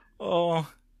 Oh,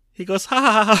 he goes, ha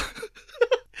ha ha.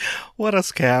 What a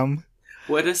scam.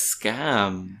 What a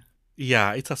scam.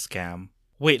 Yeah, it's a scam.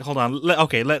 Wait, hold on.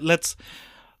 Let's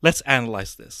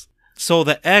analyze this. So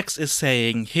the ex is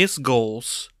saying his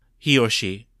goals, he or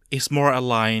she, is more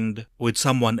aligned with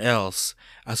someone else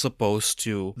as opposed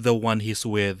to the one he's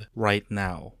with right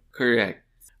now. Correct.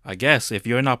 I guess if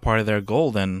you're not part of their goal,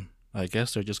 then I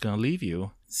guess they're just gonna leave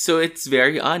you. So it's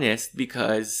very honest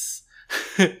because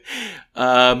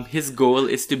his goal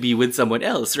is to be with someone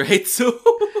else, right? So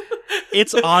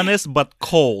it's honest but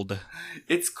cold.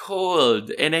 It's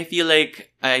cold. And I feel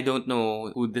like I don't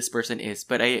know who this person is,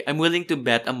 but I'm willing to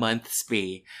bet a month's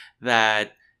pay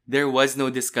that there was no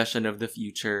discussion of the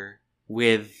future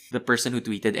with the person who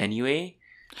tweeted anyway.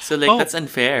 So that's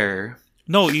unfair.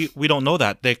 No, we don't know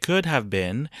that. There could have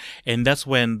been, and that's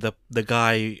when the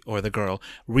guy or the girl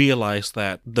realized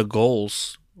that the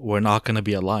goals were not going to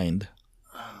be aligned.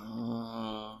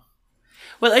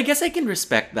 Well, I guess I can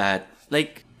respect that.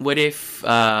 What if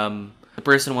the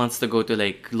person wants to go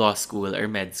to law school or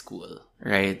med school,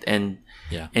 right? And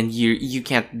you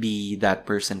can't be that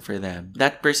person for them.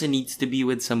 That person needs to be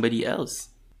with somebody else.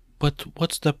 But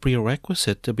what's the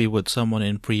prerequisite to be with someone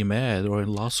in pre-med or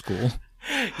in law school?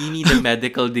 You need a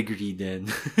medical degree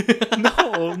then.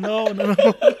 No.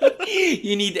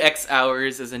 You need X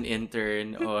hours as an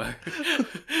intern, or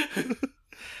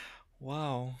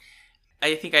Wow.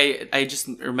 I think I just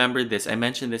remember this. I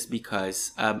mentioned this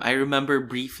because I remember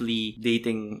briefly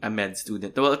dating a med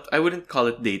student. Well, I wouldn't call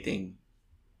it dating.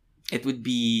 It would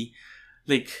be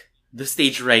like the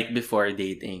stage right before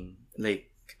dating,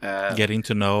 like Getting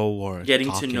to know or getting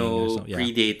to talking or know something. Yeah.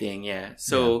 pre-dating. Yeah. Yeah.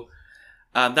 So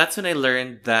that's when I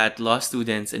learned that law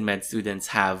students and med students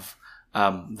have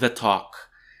the talk.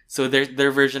 So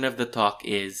their version of the talk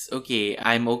is, okay,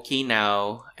 I'm okay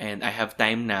now and I have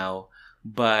time now,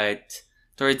 but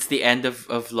towards the end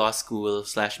of law school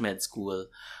 / med school,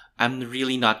 I'm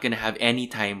really not gonna have any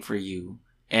time for you.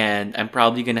 And I'm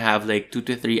probably gonna have like 2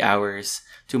 to 3 hours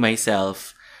to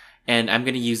myself, and I'm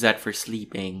gonna use that for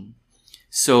sleeping.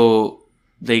 So,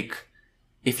 like,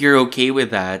 if you're okay with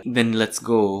that, then let's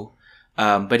go.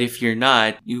 But if you're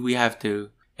not, we have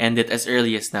to end it as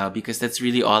early as now, because that's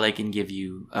really all I can give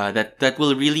you. That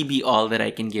will really be all that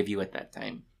I can give you at that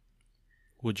time.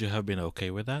 Would you have been okay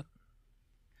with that?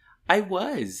 I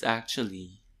was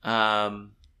actually,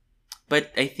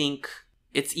 but I think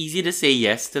it's easy to say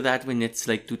yes to that when it's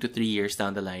like 2 to 3 years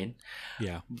down the line.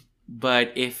 Yeah.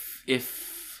 But if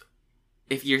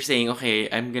you're saying, okay,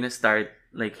 I'm gonna start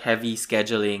like heavy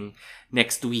scheduling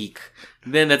next week,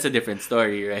 then that's a different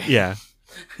story, right? Yeah.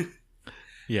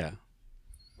 Yeah.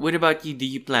 What about you? Do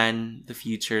you plan the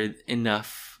future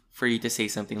enough for you to say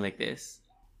something like this?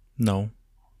 No.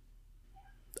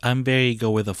 I'm very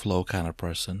go with the flow kind of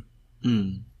person.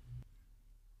 Mm.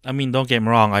 I mean, don't get me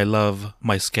wrong. I love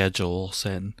my schedules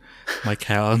and my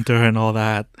calendar and all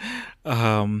that.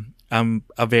 I'm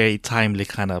a very timely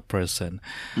kind of person.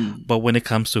 Mm. But when it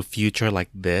comes to future like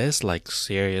this, like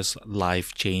serious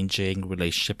life changing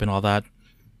relationship and all that,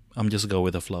 I'm just go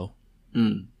with the flow.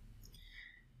 Mm.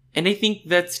 And I think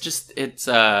that's just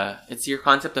it's your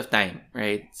concept of time,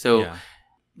 right? So Yeah.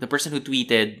 the person who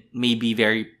tweeted may be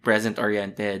very present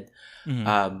oriented.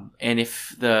 And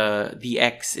if the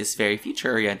X is very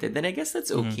future oriented, then I guess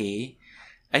that's okay.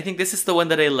 I think this is the one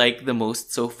that I like the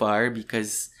most so far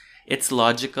because it's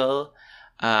logical.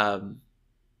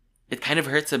 It kind of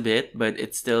hurts a bit, but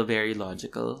it's still very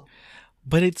logical.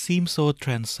 But it seems so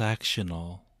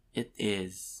transactional. It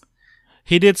is.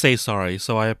 He did say sorry,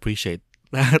 so I appreciate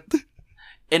that.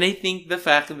 And I think the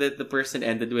fact that the person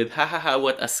ended with, ha ha ha,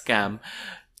 what a scam.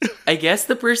 I guess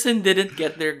the person didn't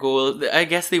get their goal. I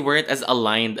guess they weren't as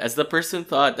aligned as the person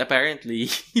thought, apparently,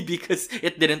 because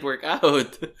it didn't work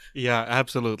out. Yeah,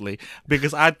 absolutely.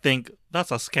 Because I'd think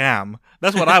that's a scam.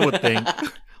 That's what I would think.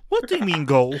 What do you mean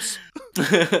goals?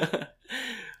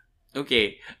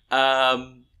 Okay.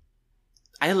 I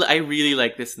really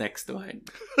like this next one.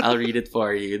 I'll read it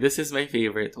for you. This is my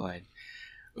favorite one.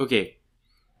 Okay.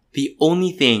 The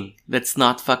only thing that's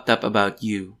not fucked up about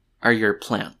you are your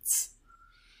plants.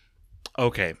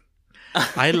 Okay.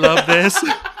 I love this.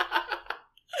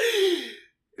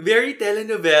 Very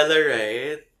telenovela,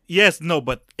 right? Yes, no,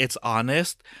 but it's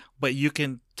honest. But you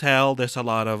can tell there's a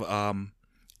lot of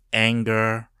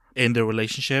anger in the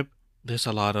relationship. There's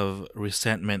a lot of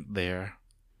resentment there.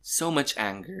 So much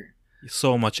anger.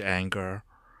 So much anger.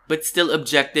 But still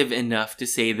objective enough to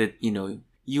say that,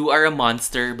 you are a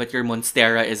monster, but your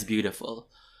monstera is beautiful.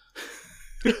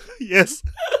 Yes.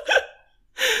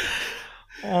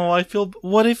 Oh, I feel.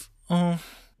 What if? Oh.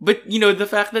 But the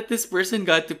fact that this person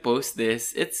got to post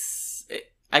this,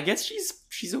 I guess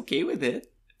she's okay with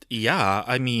it. Yeah,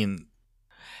 I mean,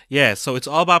 yeah. So it's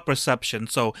all about perception.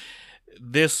 So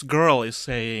this girl is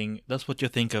saying that's what you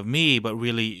think of me, but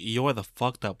really you're the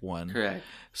fucked up one. Correct.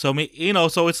 So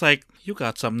so it's like you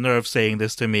got some nerve saying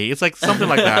this to me. It's like something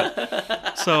like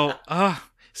that. So,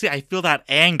 see, I feel that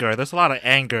anger. There's a lot of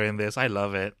anger in this. I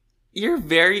love it. You're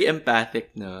very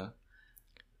empathic, no?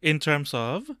 In terms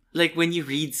of? Like when you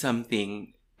read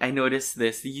something, I notice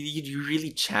this. You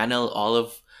really channel all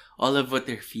of what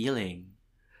they're feeling.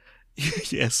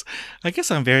 Yes. I guess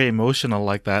I'm very emotional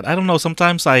like that. I don't know.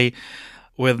 Sometimes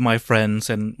with my friends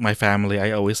and my family,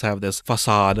 I always have this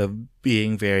facade of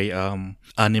being very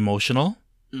unemotional,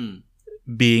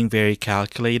 being very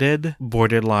calculated,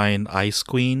 borderline ice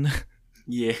queen.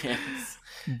 Yes.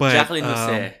 But Jacqueline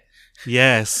Jose.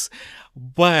 Yes.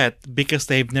 But because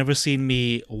they've never seen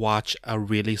me watch a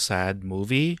really sad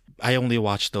movie, I only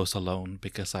watch those alone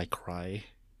because I cry.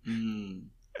 And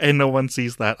no one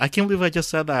sees that. I can't believe I just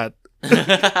said that.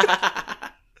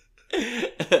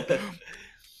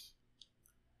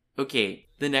 Okay,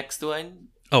 the next one.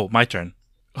 Oh, my turn.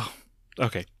 Oh,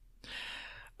 okay.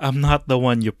 I'm not the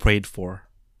one you prayed for.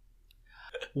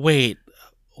 Wait,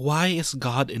 why is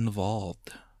God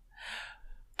involved?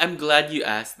 I'm glad you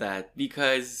asked that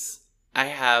because I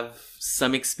have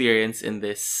some experience in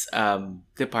this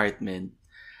department.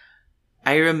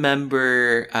 I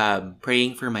remember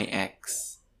praying for my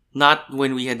ex. Not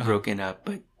when we had Uh-huh. broken up,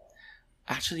 but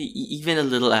actually even a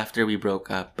little after we broke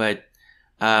up. But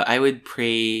I would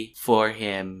pray for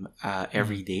him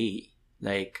every Mhm. day.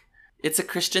 Like, it's a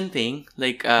Christian thing.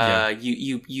 Like, Yeah.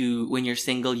 you when you're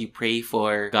single, you pray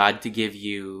for God to give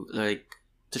you, like,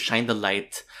 to shine the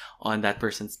light on that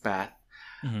person's path.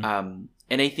 Hmm.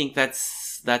 And I think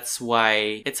that's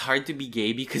why it's hard to be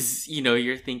gay, because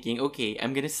you're thinking, okay,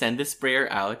 I'm gonna send this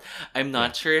prayer out. I'm Yeah.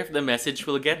 not sure if the message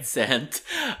will get sent.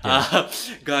 Yeah.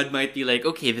 God might be like,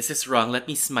 okay, this is wrong.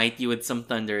 Let me smite you with some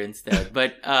thunder instead.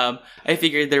 But I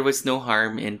figured there was no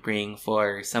harm in praying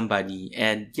for somebody,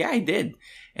 and yeah, I did.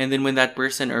 And then when that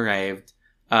person arrived,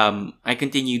 I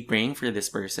continued praying for this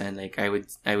person. Like, I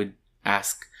would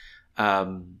ask.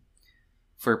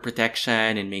 For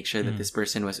protection and make sure that Mhm. this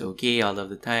person was okay all of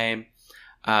the time.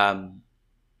 Um,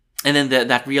 and then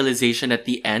that realization at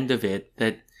the end of it,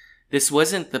 that this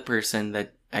wasn't the person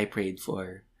that I prayed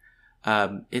for.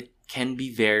 It can be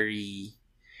very,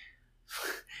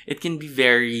 it can be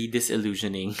very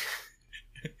disillusioning.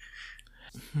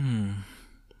 Hmm.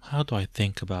 How do I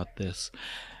think about this?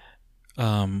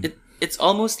 Um. It's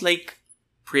almost like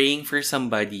praying for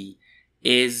somebody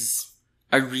is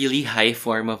a really high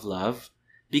form of love,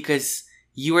 because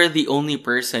you are the only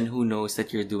person who knows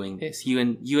that you're doing this. You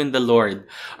and the Lord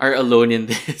are alone in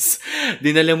this.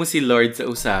 Dinala mo si Lord sa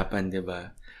usapan, 'di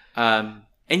ba?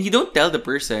 And you don't tell the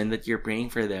person that you're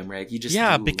praying for them, right? You just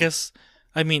Yeah, do. because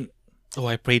I mean, oh,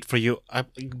 I prayed for you.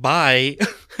 Bye.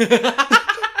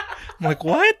 I'm like,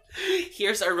 what?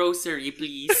 Here's a rosary,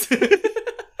 please.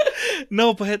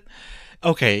 No, but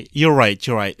okay, you're right.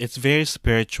 You're right. It's very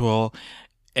spiritual,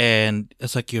 and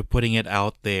it's like you're putting it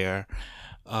out there.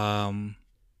 Um,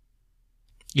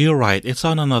 you're right. It's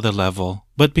on another level.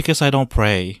 But because I don't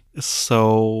pray,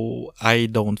 so I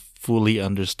don't fully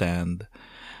understand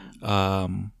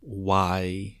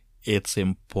why it's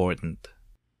important.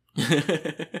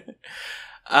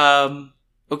 um,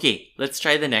 okay, let's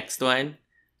try the next one.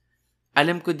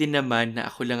 Alam ko din naman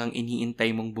na ako lang ang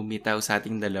iniintay mong bumitaw sa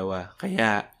ating dalawa.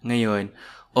 Kaya, ngayon,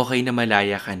 okay na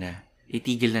malaya ka na.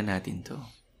 Itigil na natin to.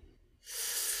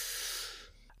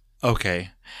 Okay.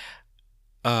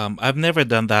 I've never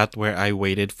done that where I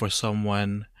waited for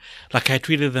someone. Like, I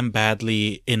treated them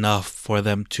badly enough for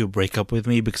them to break up with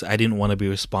me because I didn't want to be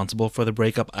responsible for the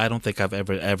breakup. I don't think I've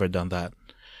ever done that.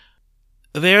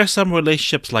 There are some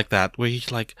relationships like that where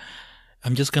he's like,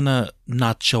 I'm just gonna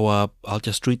not show up. I'll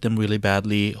just treat them really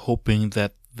badly, hoping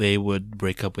that they would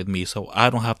break up with me so I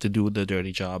don't have to do the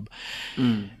dirty job.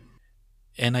 Mm.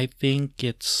 And I think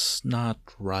it's not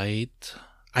right.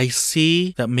 I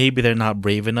see that maybe they're not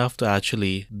brave enough to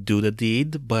actually do the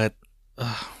deed, but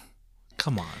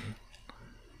come on.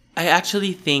 I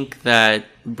actually think that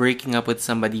breaking up with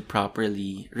somebody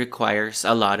properly requires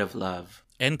a lot of love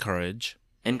Encourage.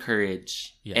 and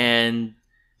courage. Yeah. And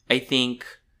I think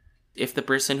if the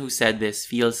person who said this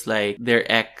feels like their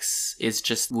ex is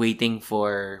just waiting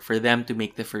for them to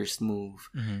make the first move,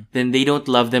 Hmm. then they don't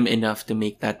love them enough to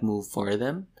make that move for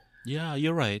them. Yeah,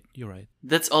 you're right. You're right.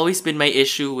 That's always been my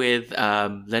issue with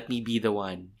Let Me Be the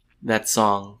One. That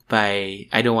song by,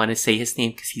 I don't want to say his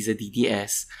name because he's a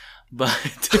DDS. But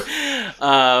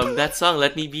that song,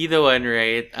 Let Me Be the One,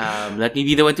 right? Let me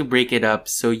be the one to break it up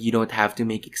so you don't have to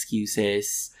make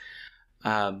excuses.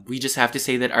 We just have to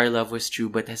say that our love was true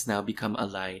but has now become a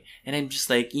lie. And I'm just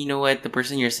like, you know what? The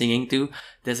person you're singing to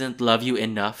doesn't love you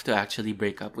enough to actually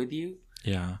break up with you.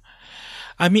 Yeah.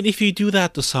 I mean, if you do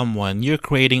that to someone, you're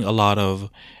creating a lot of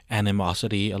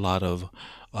animosity, a lot of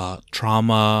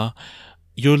trauma.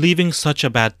 You're leaving such a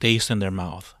bad taste in their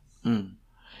mouth. Mm.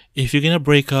 If you're gonna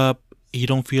break up, you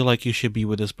don't feel like you should be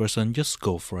with this person, just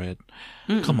go for it.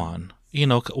 Come Mm-mm. on.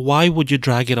 Why would you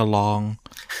drag it along?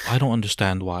 I don't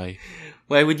understand why.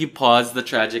 Why would you pause the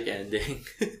tragic ending?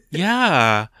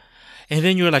 Yeah. And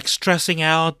then you're like stressing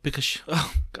out because,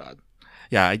 oh, God.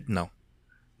 Yeah, no.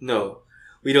 No,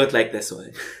 we don't like this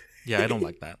one. Yeah, I don't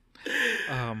like that.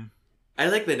 Um, I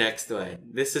like the next one.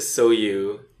 This is so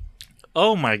you.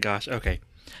 oh my gosh. Okay.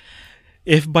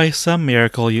 If by some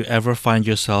miracle you ever find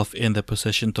yourself in the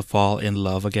position to fall in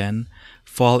love again,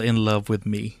 fall in love with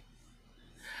me.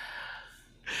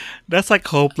 That's like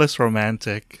hopeless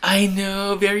romantic. I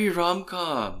know, very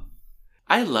rom-com.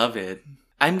 I love it.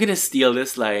 I'm gonna steal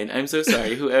this line. I'm so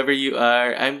sorry, whoever you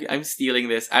are. I'm stealing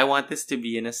this. I want this to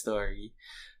be in a story.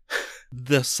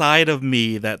 The side of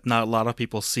me that not a lot of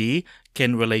people see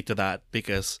can relate to that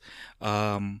because,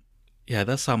 yeah,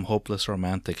 that's some hopeless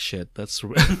romantic shit. That's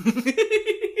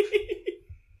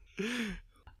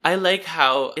I like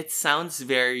how it sounds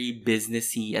very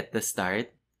businessy at the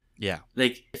start. Yeah.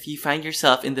 Like, if you find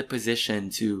yourself in the position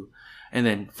to, and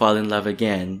then fall in love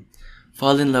again,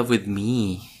 fall in love with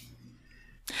me.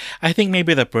 I think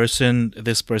maybe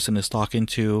this person is talking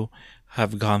to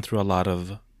have gone through a lot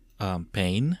of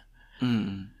pain.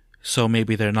 Mm. So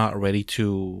maybe they're not ready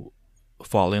to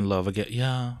fall in love again.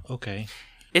 Yeah, okay.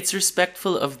 It's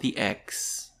respectful of the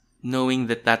ex, knowing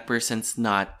that that person's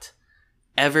not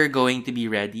ever going to be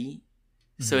ready.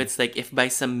 So it's like, if by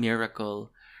some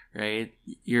miracle, right,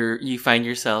 you find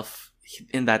yourself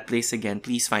in that place again,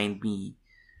 please find me.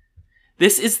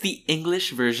 This is the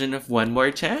English version of One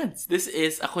More Chance. This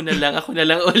is ako na lang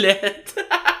ulit.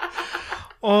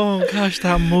 Oh gosh,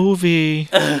 that movie.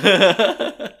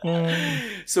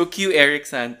 So cue Eric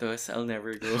Santos. I'll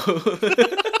never go.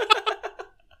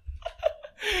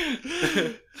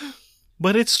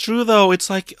 But it's true though. It's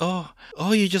like, oh,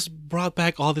 you just brought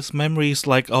back all these memories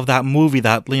like of that movie,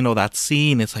 that that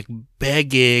scene. It's like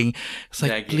begging. It's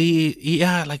like, Begging. please,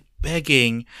 yeah, like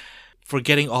begging,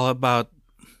 forgetting all about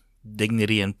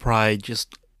dignity and pride.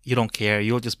 Just you don't care.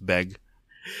 You'll just beg.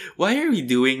 Why are we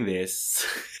doing this?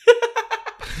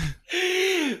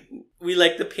 We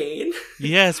like the pain.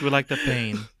 Yes, we like the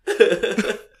pain.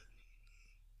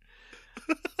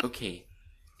 Okay.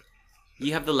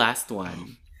 You have the last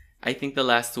one. I think the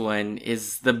last one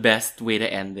is the best way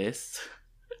to end this.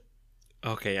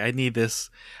 Okay, I need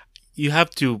this. You have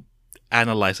to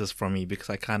analyze this for me because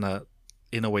I kind of,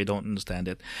 in a way, don't understand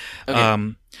it.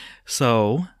 Okay.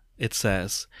 So it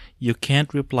says, you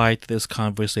can't reply to this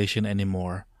conversation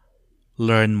anymore.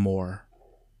 Learn more.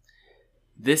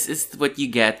 This is what you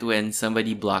get when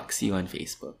somebody blocks you on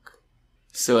Facebook.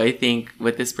 So I think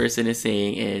what this person is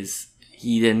saying is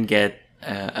he didn't get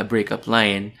a breakup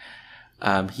line.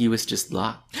 He was just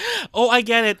blocked. Oh, I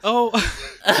get it. Oh,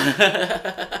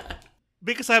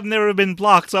 because I've never been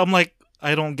blocked, so I'm like,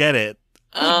 I don't get it.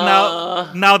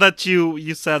 Now that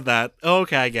you said that,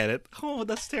 okay, I get it. Oh,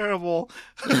 that's terrible.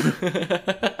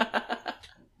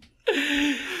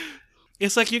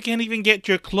 It's like you can't even get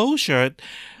your closure.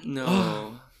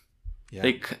 No. Yeah.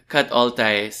 Like, cut all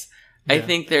ties. I Yeah.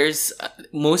 think there's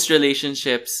most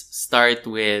relationships start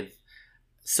with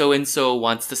so and so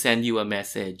wants to send you a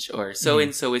message, or so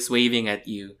and so is waving at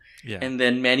you. Yeah. And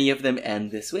then many of them end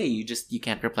this way. You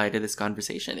can't reply to this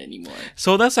conversation anymore.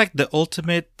 So that's like the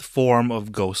ultimate form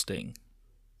of ghosting.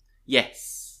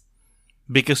 Yes.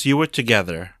 Because you were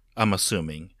together, I'm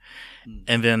assuming.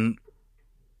 And then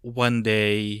one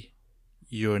day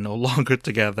you're no longer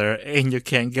together and you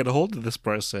can't get a hold of this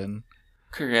person.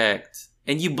 Correct.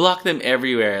 And you block them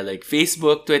everywhere, like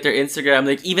Facebook, Twitter, Instagram,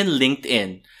 like even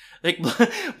LinkedIn. Like,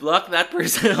 block that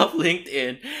person off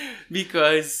LinkedIn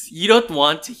because you don't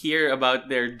want to hear about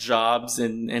their jobs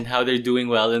and how they're doing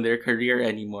well in their career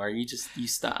anymore. You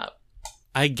stop.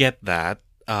 I get that.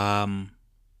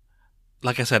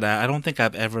 Like I said, I don't think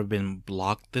I've ever been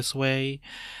blocked this way.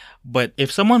 But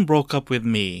if someone broke up with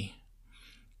me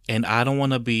and I don't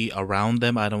want to be around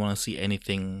them, I don't want to see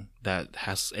anything that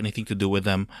has anything to do with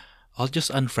them, I'll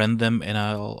just unfriend them and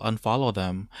I'll unfollow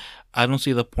them. I don't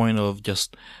see the point of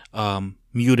just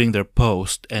muting their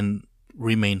post and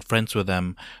remain friends with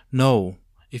them. No,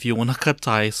 if you want to cut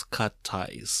ties, cut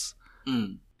ties.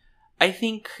 I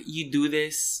think you do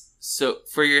this so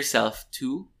for yourself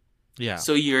too. Yeah.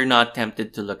 So you're not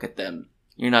tempted to look at them.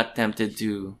 You're not tempted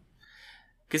to...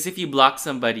 Because if you block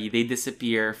somebody, they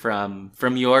disappear from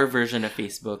your version of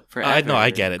Facebook forever. I know, I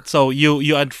get it. So you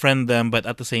unfriend them, but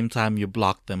at the same time you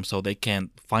block them so they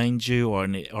can't find you or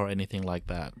anything like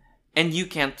that. And you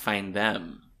can't find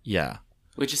them. Yeah.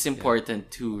 Which is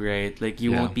important too, right? Like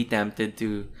you won't be tempted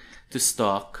to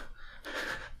stalk.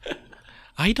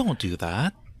 I don't do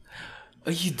that.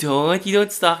 Oh, you don't? You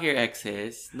don't stalk your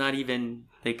exes? Not even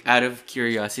like out of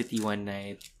curiosity one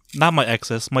night? Not my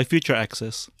exes, my future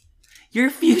exes. Your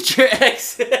future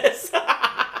exes.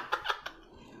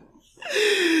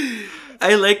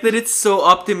 I like that it's so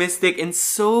optimistic and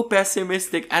so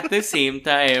pessimistic at the same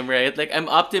time, right? Like, I'm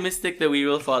optimistic that we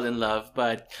will fall in love,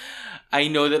 but I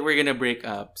know that we're gonna break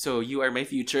up. So you are my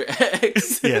future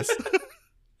ex. Yes.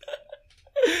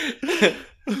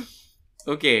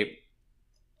 Okay.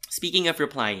 Speaking of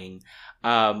replying,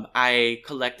 I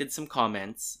collected some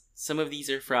comments. Some of these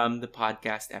are from the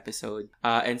podcast episode,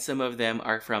 and some of them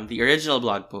are from the original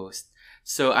blog post.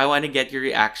 So I want to get your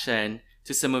reaction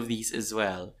to some of these as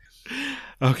well.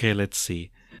 Okay, let's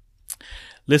see.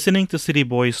 Listening to City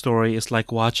Boy's story is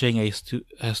like watching a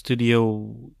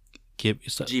studio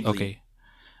Ghibli.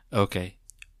 Okay.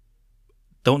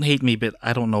 Don't hate me, but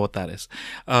I don't know what that is.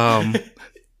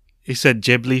 He said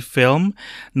Ghibli film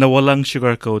na walang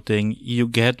sugarcoating. You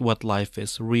get what life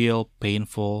is, real,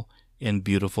 painful, and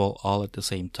beautiful all at the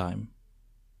same time.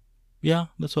 Yeah,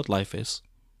 that's what life is.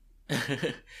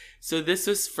 So this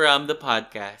was from the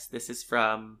podcast. This is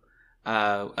from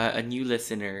a new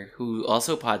listener who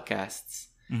also podcasts.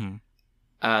 Hmm.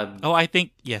 Um, Oh, I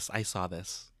think, yes, I saw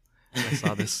this.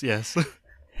 Yes.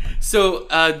 so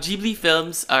Ghibli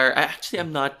films are actually,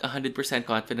 I'm not 100%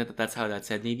 confident that that's how that's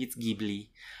said. Maybe it's Ghibli,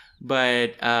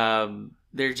 but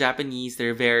they're Japanese.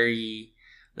 They're very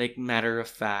like matter of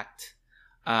fact.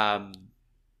 Um,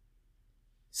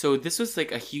 so this was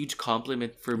like a huge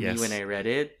compliment for me when Yes. I read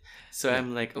it. So Yeah.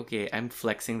 I'm like, okay, I'm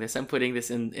flexing this. I'm putting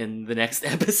this in the next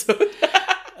episode.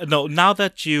 No, now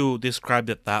that you described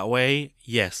it that way,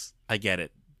 yes, I get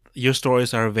it. Your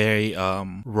stories are very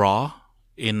raw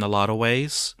in a lot of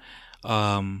ways.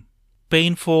 Um,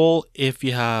 Painful if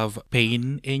you have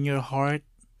pain in your heart.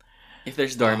 If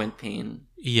there's Uh, dormant pain.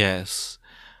 yes.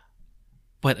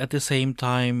 But at the same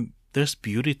time, there's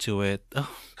beauty to it. Oh,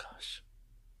 gosh.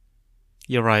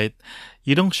 You're right.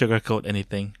 You don't sugarcoat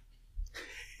anything.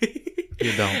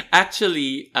 You don't.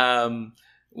 Actually,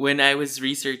 when I was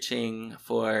researching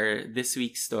for this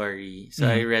week's story, so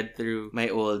I Mhm. read through my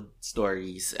old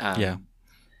stories. Yeah.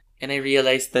 And I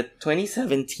realized that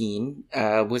 2017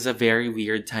 was a very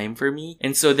weird time for me.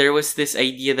 And so there was this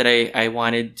idea that I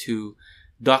wanted to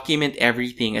document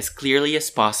everything as clearly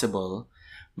as possible.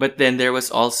 But then there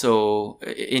was also,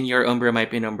 in your umbra, my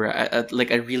penumbra, like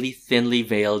a really thinly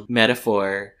veiled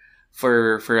metaphor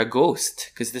for a ghost.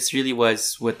 Because this really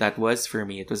was what that was for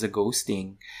me. It was a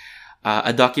ghosting, a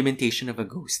documentation of a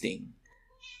ghosting.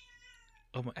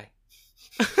 Oh my.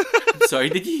 I'm sorry,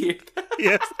 did you hear that?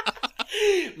 Yes.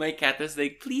 My cat was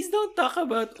like, please don't talk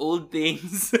about old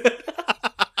things.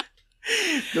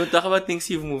 Don't talk about things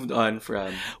you've moved on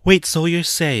from. Wait, so you're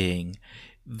saying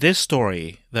this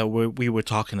story that we were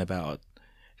talking about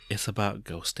is about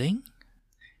ghosting?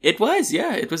 It was,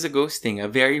 yeah, it was a ghosting, a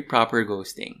very proper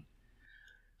ghosting.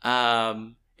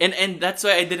 And that's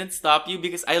why I didn't stop you,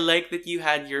 because I like that you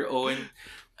had your own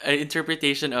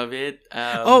interpretation of it.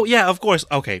 Oh, yeah, of course.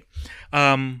 Okay.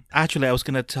 Actually, I was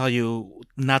going to tell you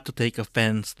not to take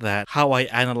offense that how I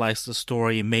analyze the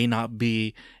story may not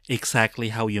be exactly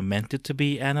how you meant it to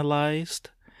be analyzed.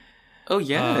 Oh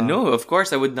yeah, Uh, no, of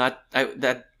course I would not.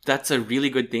 That's a really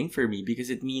good thing for me, because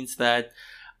it means that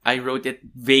I wrote it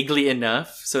vaguely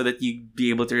enough so that you'd be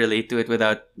able to relate to it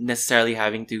without necessarily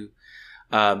having to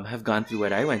have gone through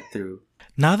what I went through.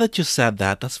 Now that you said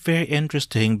that, that's very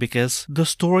interesting because the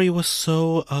story was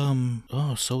so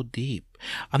so deep.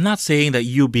 I'm not saying that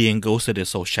you being ghosted is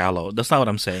so shallow. That's not what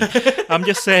I'm saying. I'm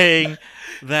just saying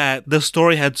that the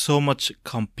story had so much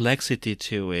complexity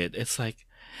to it. It's like,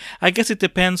 I guess it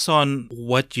depends on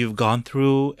what you've gone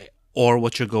through or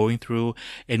what you're going through,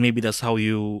 and maybe that's how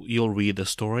you'll read the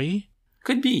story.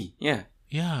 Could be, yeah.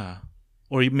 Yeah.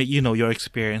 Or your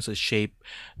experiences shape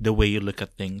the way you look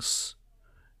at things.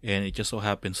 And it just so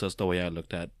happens that's the way I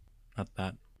looked at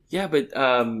that. Yeah, but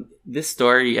this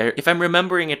story, if I'm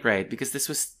remembering it right, because this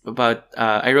was about,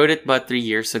 I wrote it about 3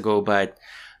 years ago, but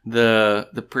the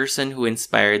person who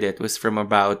inspired it was from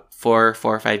about 4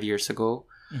 or 5 years ago.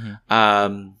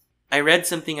 Mm-hmm. I read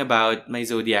something about my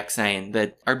zodiac sign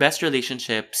that our best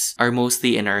relationships are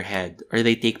mostly in our head, or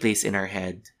they take place in our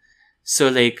head. So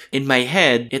like in my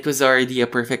head, it was already a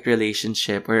perfect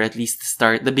relationship, or at least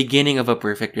the beginning of a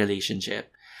perfect relationship.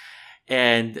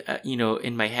 And,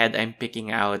 in my head, I'm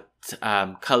picking out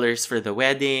colors for the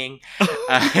wedding.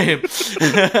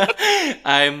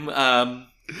 I'm,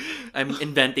 I'm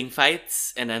inventing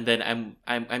fights, and then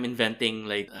I'm inventing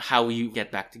like how we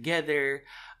get back together.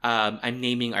 I'm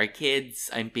naming our kids.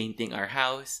 I'm painting our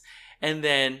house, and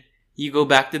then you go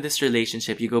back to this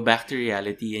relationship. You go back to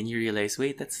reality, and you realize,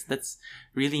 wait, that's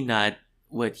really not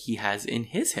what he has in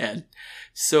his head.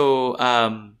 So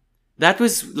that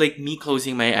was like me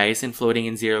closing my eyes and floating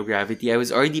in zero gravity. I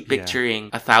was already picturing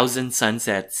 1,000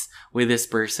 sunsets with this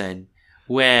person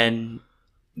when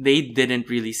they didn't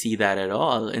really see that at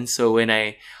all. And so when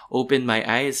I opened my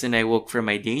eyes and I woke from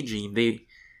my daydream,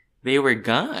 they were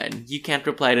gone. You can't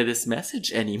reply to this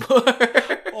message anymore.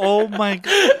 Oh my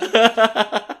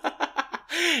god.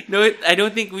 No, I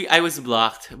don't think I was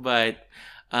blocked, but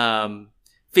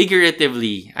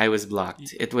figuratively I was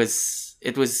blocked. It was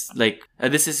like,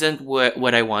 this isn't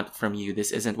what I want from you.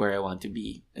 This isn't where I want to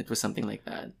be. It was something like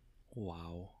that.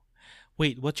 Wow.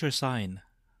 Wait, what's your sign?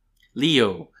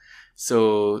 Leo.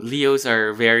 So Leos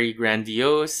are very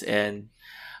grandiose, and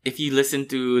if you listen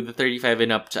to the 35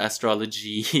 and Up to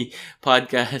Astrology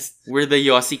podcast, we're the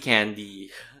Yossi candy.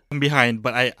 behind,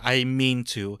 but I mean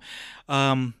to.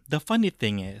 The funny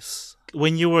thing is,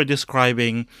 when you were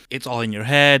describing it's all in your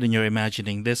head and you're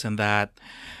imagining this and that,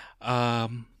 I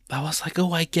was like,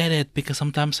 oh, I get it, because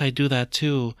sometimes I do that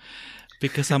too,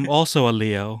 because I'm also a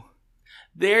Leo.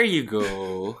 There you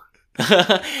go.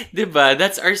 Diba?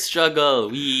 That's our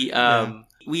struggle. Yeah.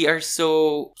 We are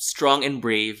so strong and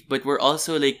brave, but we're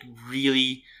also like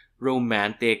really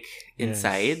romantic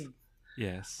inside.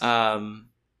 Yes.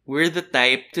 We're the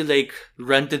type to like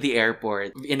run to the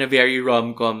airport in a very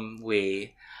rom-com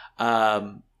way.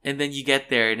 And then you get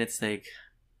there and it's like,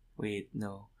 wait,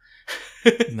 no.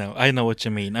 No, I know what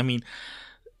you mean. I mean,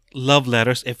 love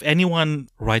letters. If anyone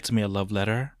writes me a love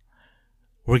letter,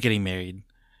 we're getting married.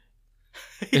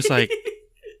 It's like,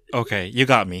 okay, you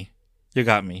got me. You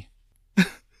got me.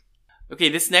 Okay,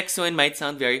 this next one might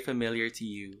sound very familiar to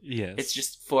you. Yes. It's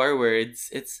just 4 words.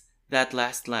 It's that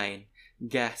last line.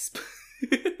 Gasp.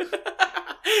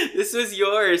 This was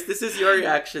yours. This is your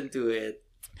reaction to it.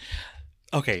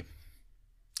 Okay.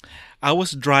 I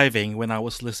was driving when I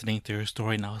was listening to your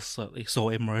story, and I was so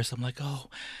immersed. I'm like, oh,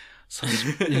 so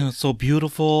so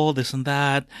beautiful, this and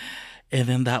that, and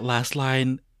then that last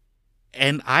line,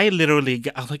 and I literally,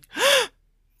 I was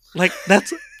like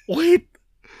that's wait,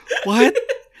 what?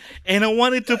 And I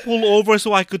wanted to pull over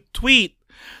so I could tweet.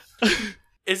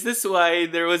 Is this why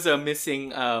there was a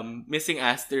missing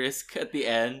asterisk at the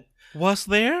end? Was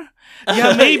there?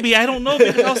 Yeah, maybe. I don't know,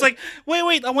 because I was like,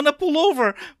 wait, I want to pull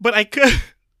over, but I could.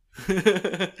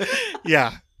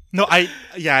 Yeah. No,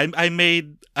 I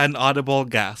made an audible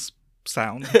gasp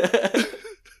sound.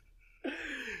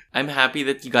 I'm happy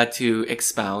that you got to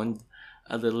expound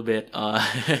a little bit on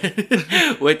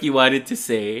what you wanted to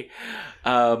say.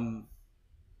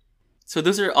 So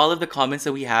those are all of the comments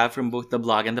that we have from both the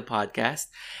blog and the podcast.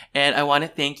 And I want to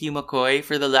thank you, Makoy,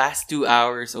 for the last 2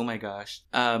 hours. Oh my gosh.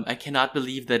 I cannot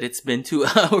believe that it's been 2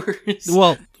 hours.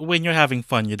 Well, when you're having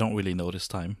fun, you don't really notice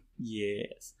time.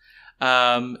 Yes.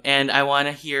 And I want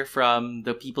to hear from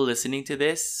the people listening to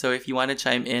this. So if you want to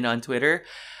chime in on Twitter,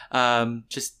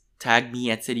 just tag me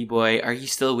at CityBoy. Are you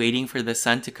still waiting for the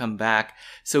sun to come back?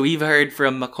 So we've heard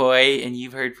from Makoy and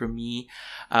you've heard from me.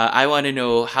 I want to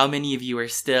know how many of you are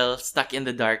still stuck in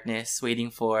the darkness waiting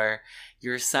for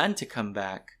your son to come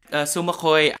back. So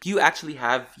Makoy, you actually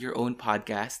have your own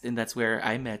podcast, and that's where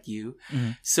I met you.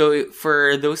 Mm-hmm. So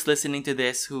for those listening to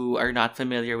this who are not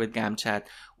familiar with GamChat,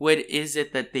 what is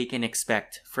it that they can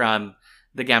expect from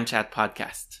the GamChat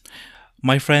podcast?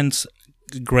 My friends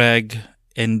Greg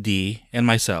and Dee and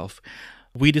myself,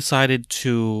 we decided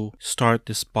to start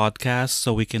this podcast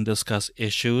so we can discuss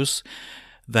issues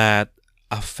that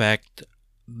affect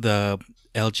the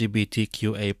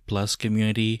LGBTQA plus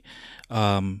community,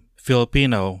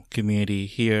 Filipino community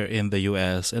here in the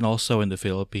US and also in the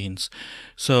Philippines.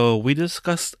 So we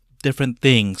discussed different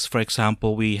things. For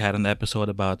example, we had an episode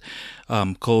about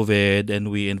COVID,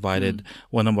 and we invited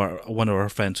one of our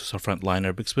friends who's a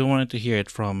frontliner, because we wanted to hear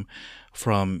it from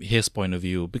his point of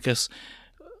view. Because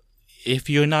if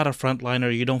you're not a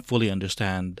frontliner, you don't fully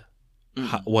understand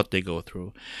what they go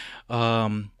through.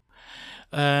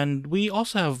 And we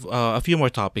also have a few more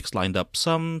topics lined up.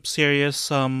 Some serious,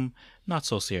 some not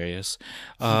so serious.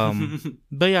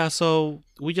 But yeah, so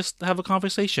we just have a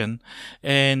conversation,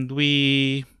 and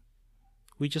we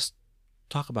just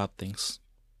talk about things.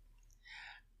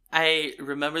 I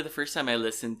remember the first time I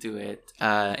listened to it,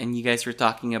 and you guys were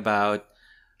talking about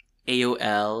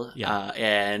AOL,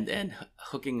 and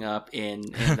hooking up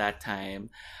in that time,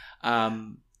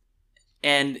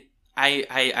 and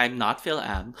I'm not Phil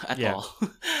Am at all,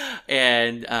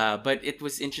 and but it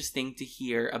was interesting to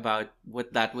hear about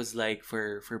what that was like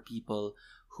for people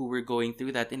who were going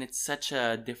through that, and it's such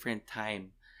a different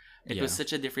time. It was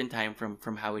such a different time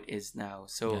from how it is now.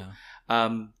 So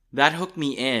that hooked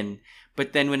me in.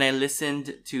 But then when I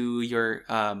listened to your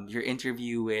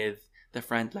interview with the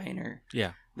frontliner,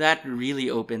 that really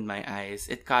opened my eyes.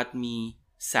 It got me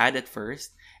sad at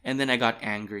first, and then I got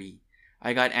angry.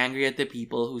 I got angry at the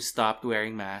people who stopped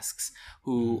wearing masks,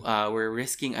 who were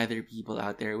risking other people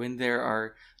out there, when there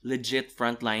are legit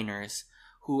frontliners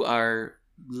who are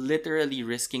literally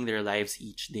risking their lives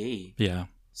each day. Yeah.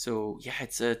 So yeah,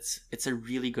 it's a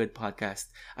really good podcast.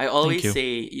 I always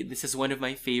say this is one of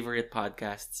my favorite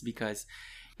podcasts because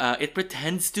it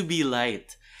pretends to be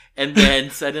light, and then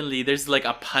suddenly there's like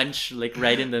a punch like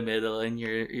right in the middle, and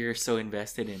you're so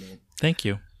invested in it. Thank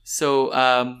you.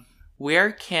 So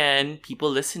where can people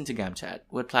listen to GamChat?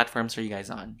 What platforms are you guys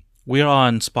on? We're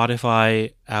on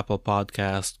Spotify, Apple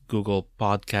Podcast, Google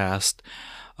Podcast,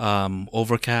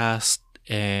 Overcast,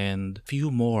 and a few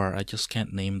more. I just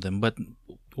can't name them, but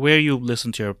where you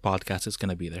listen to your podcast, it's going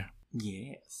to be there.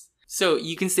 Yes. So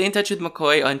you can stay in touch with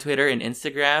Makoy on Twitter and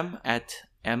Instagram at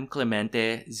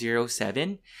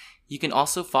mclemente07. You can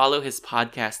also follow his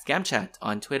podcast Gamchat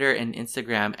on Twitter and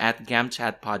Instagram at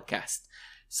Gamchat Podcast.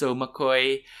 So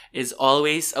Makoy is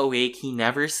always awake. He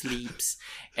never sleeps.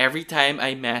 Every time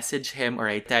I message him or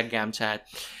I tag Gamchat,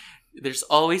 there's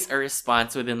always a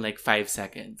response within like 5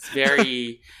 seconds.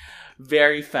 Very,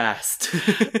 very fast.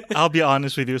 I'll be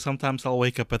honest with you. Sometimes I'll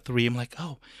wake up at 3. I'm like,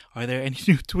 oh, are there any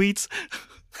new tweets?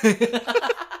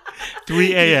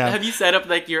 3 a.m. Have you set up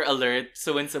like your alert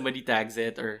so when somebody tags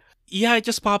it or... Yeah, it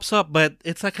just pops up, but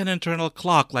it's like an internal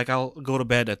clock. Like I'll go to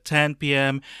bed at 10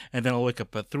 p.m. and then I'll wake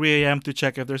up at 3 a.m. to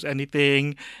check if there's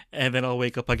anything. And then I'll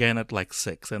wake up again at like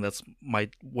 6. And that's my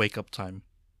wake up time.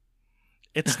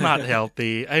 It's not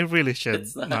healthy. I really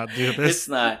should not do this. It's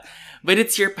not. But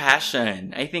it's your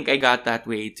passion. I think I got that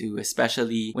way too,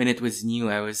 especially when it was new.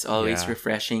 I was always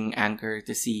refreshing Anchor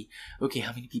to see, okay,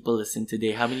 how many people listen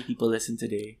today? How many people listen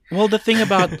today? Well, the thing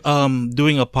about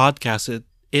doing a podcast,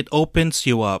 it opens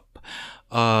you up.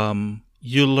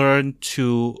 You learn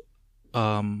to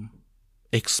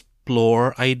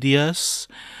explore ideas,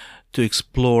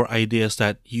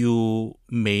 that you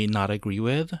may not agree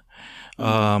with.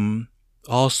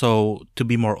 Also, to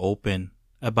be more open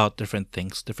about different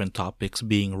things, different topics,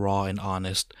 being raw and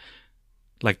honest,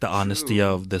 like the honesty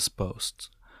of this post.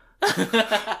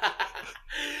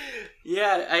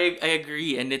 Yeah, I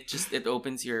agree, and it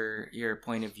opens your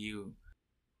point of view.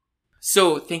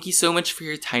 So, thank you so much for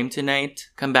your time tonight.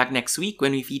 Come back next week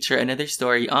when we feature another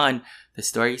story on The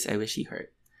Stories I Wish You Heard.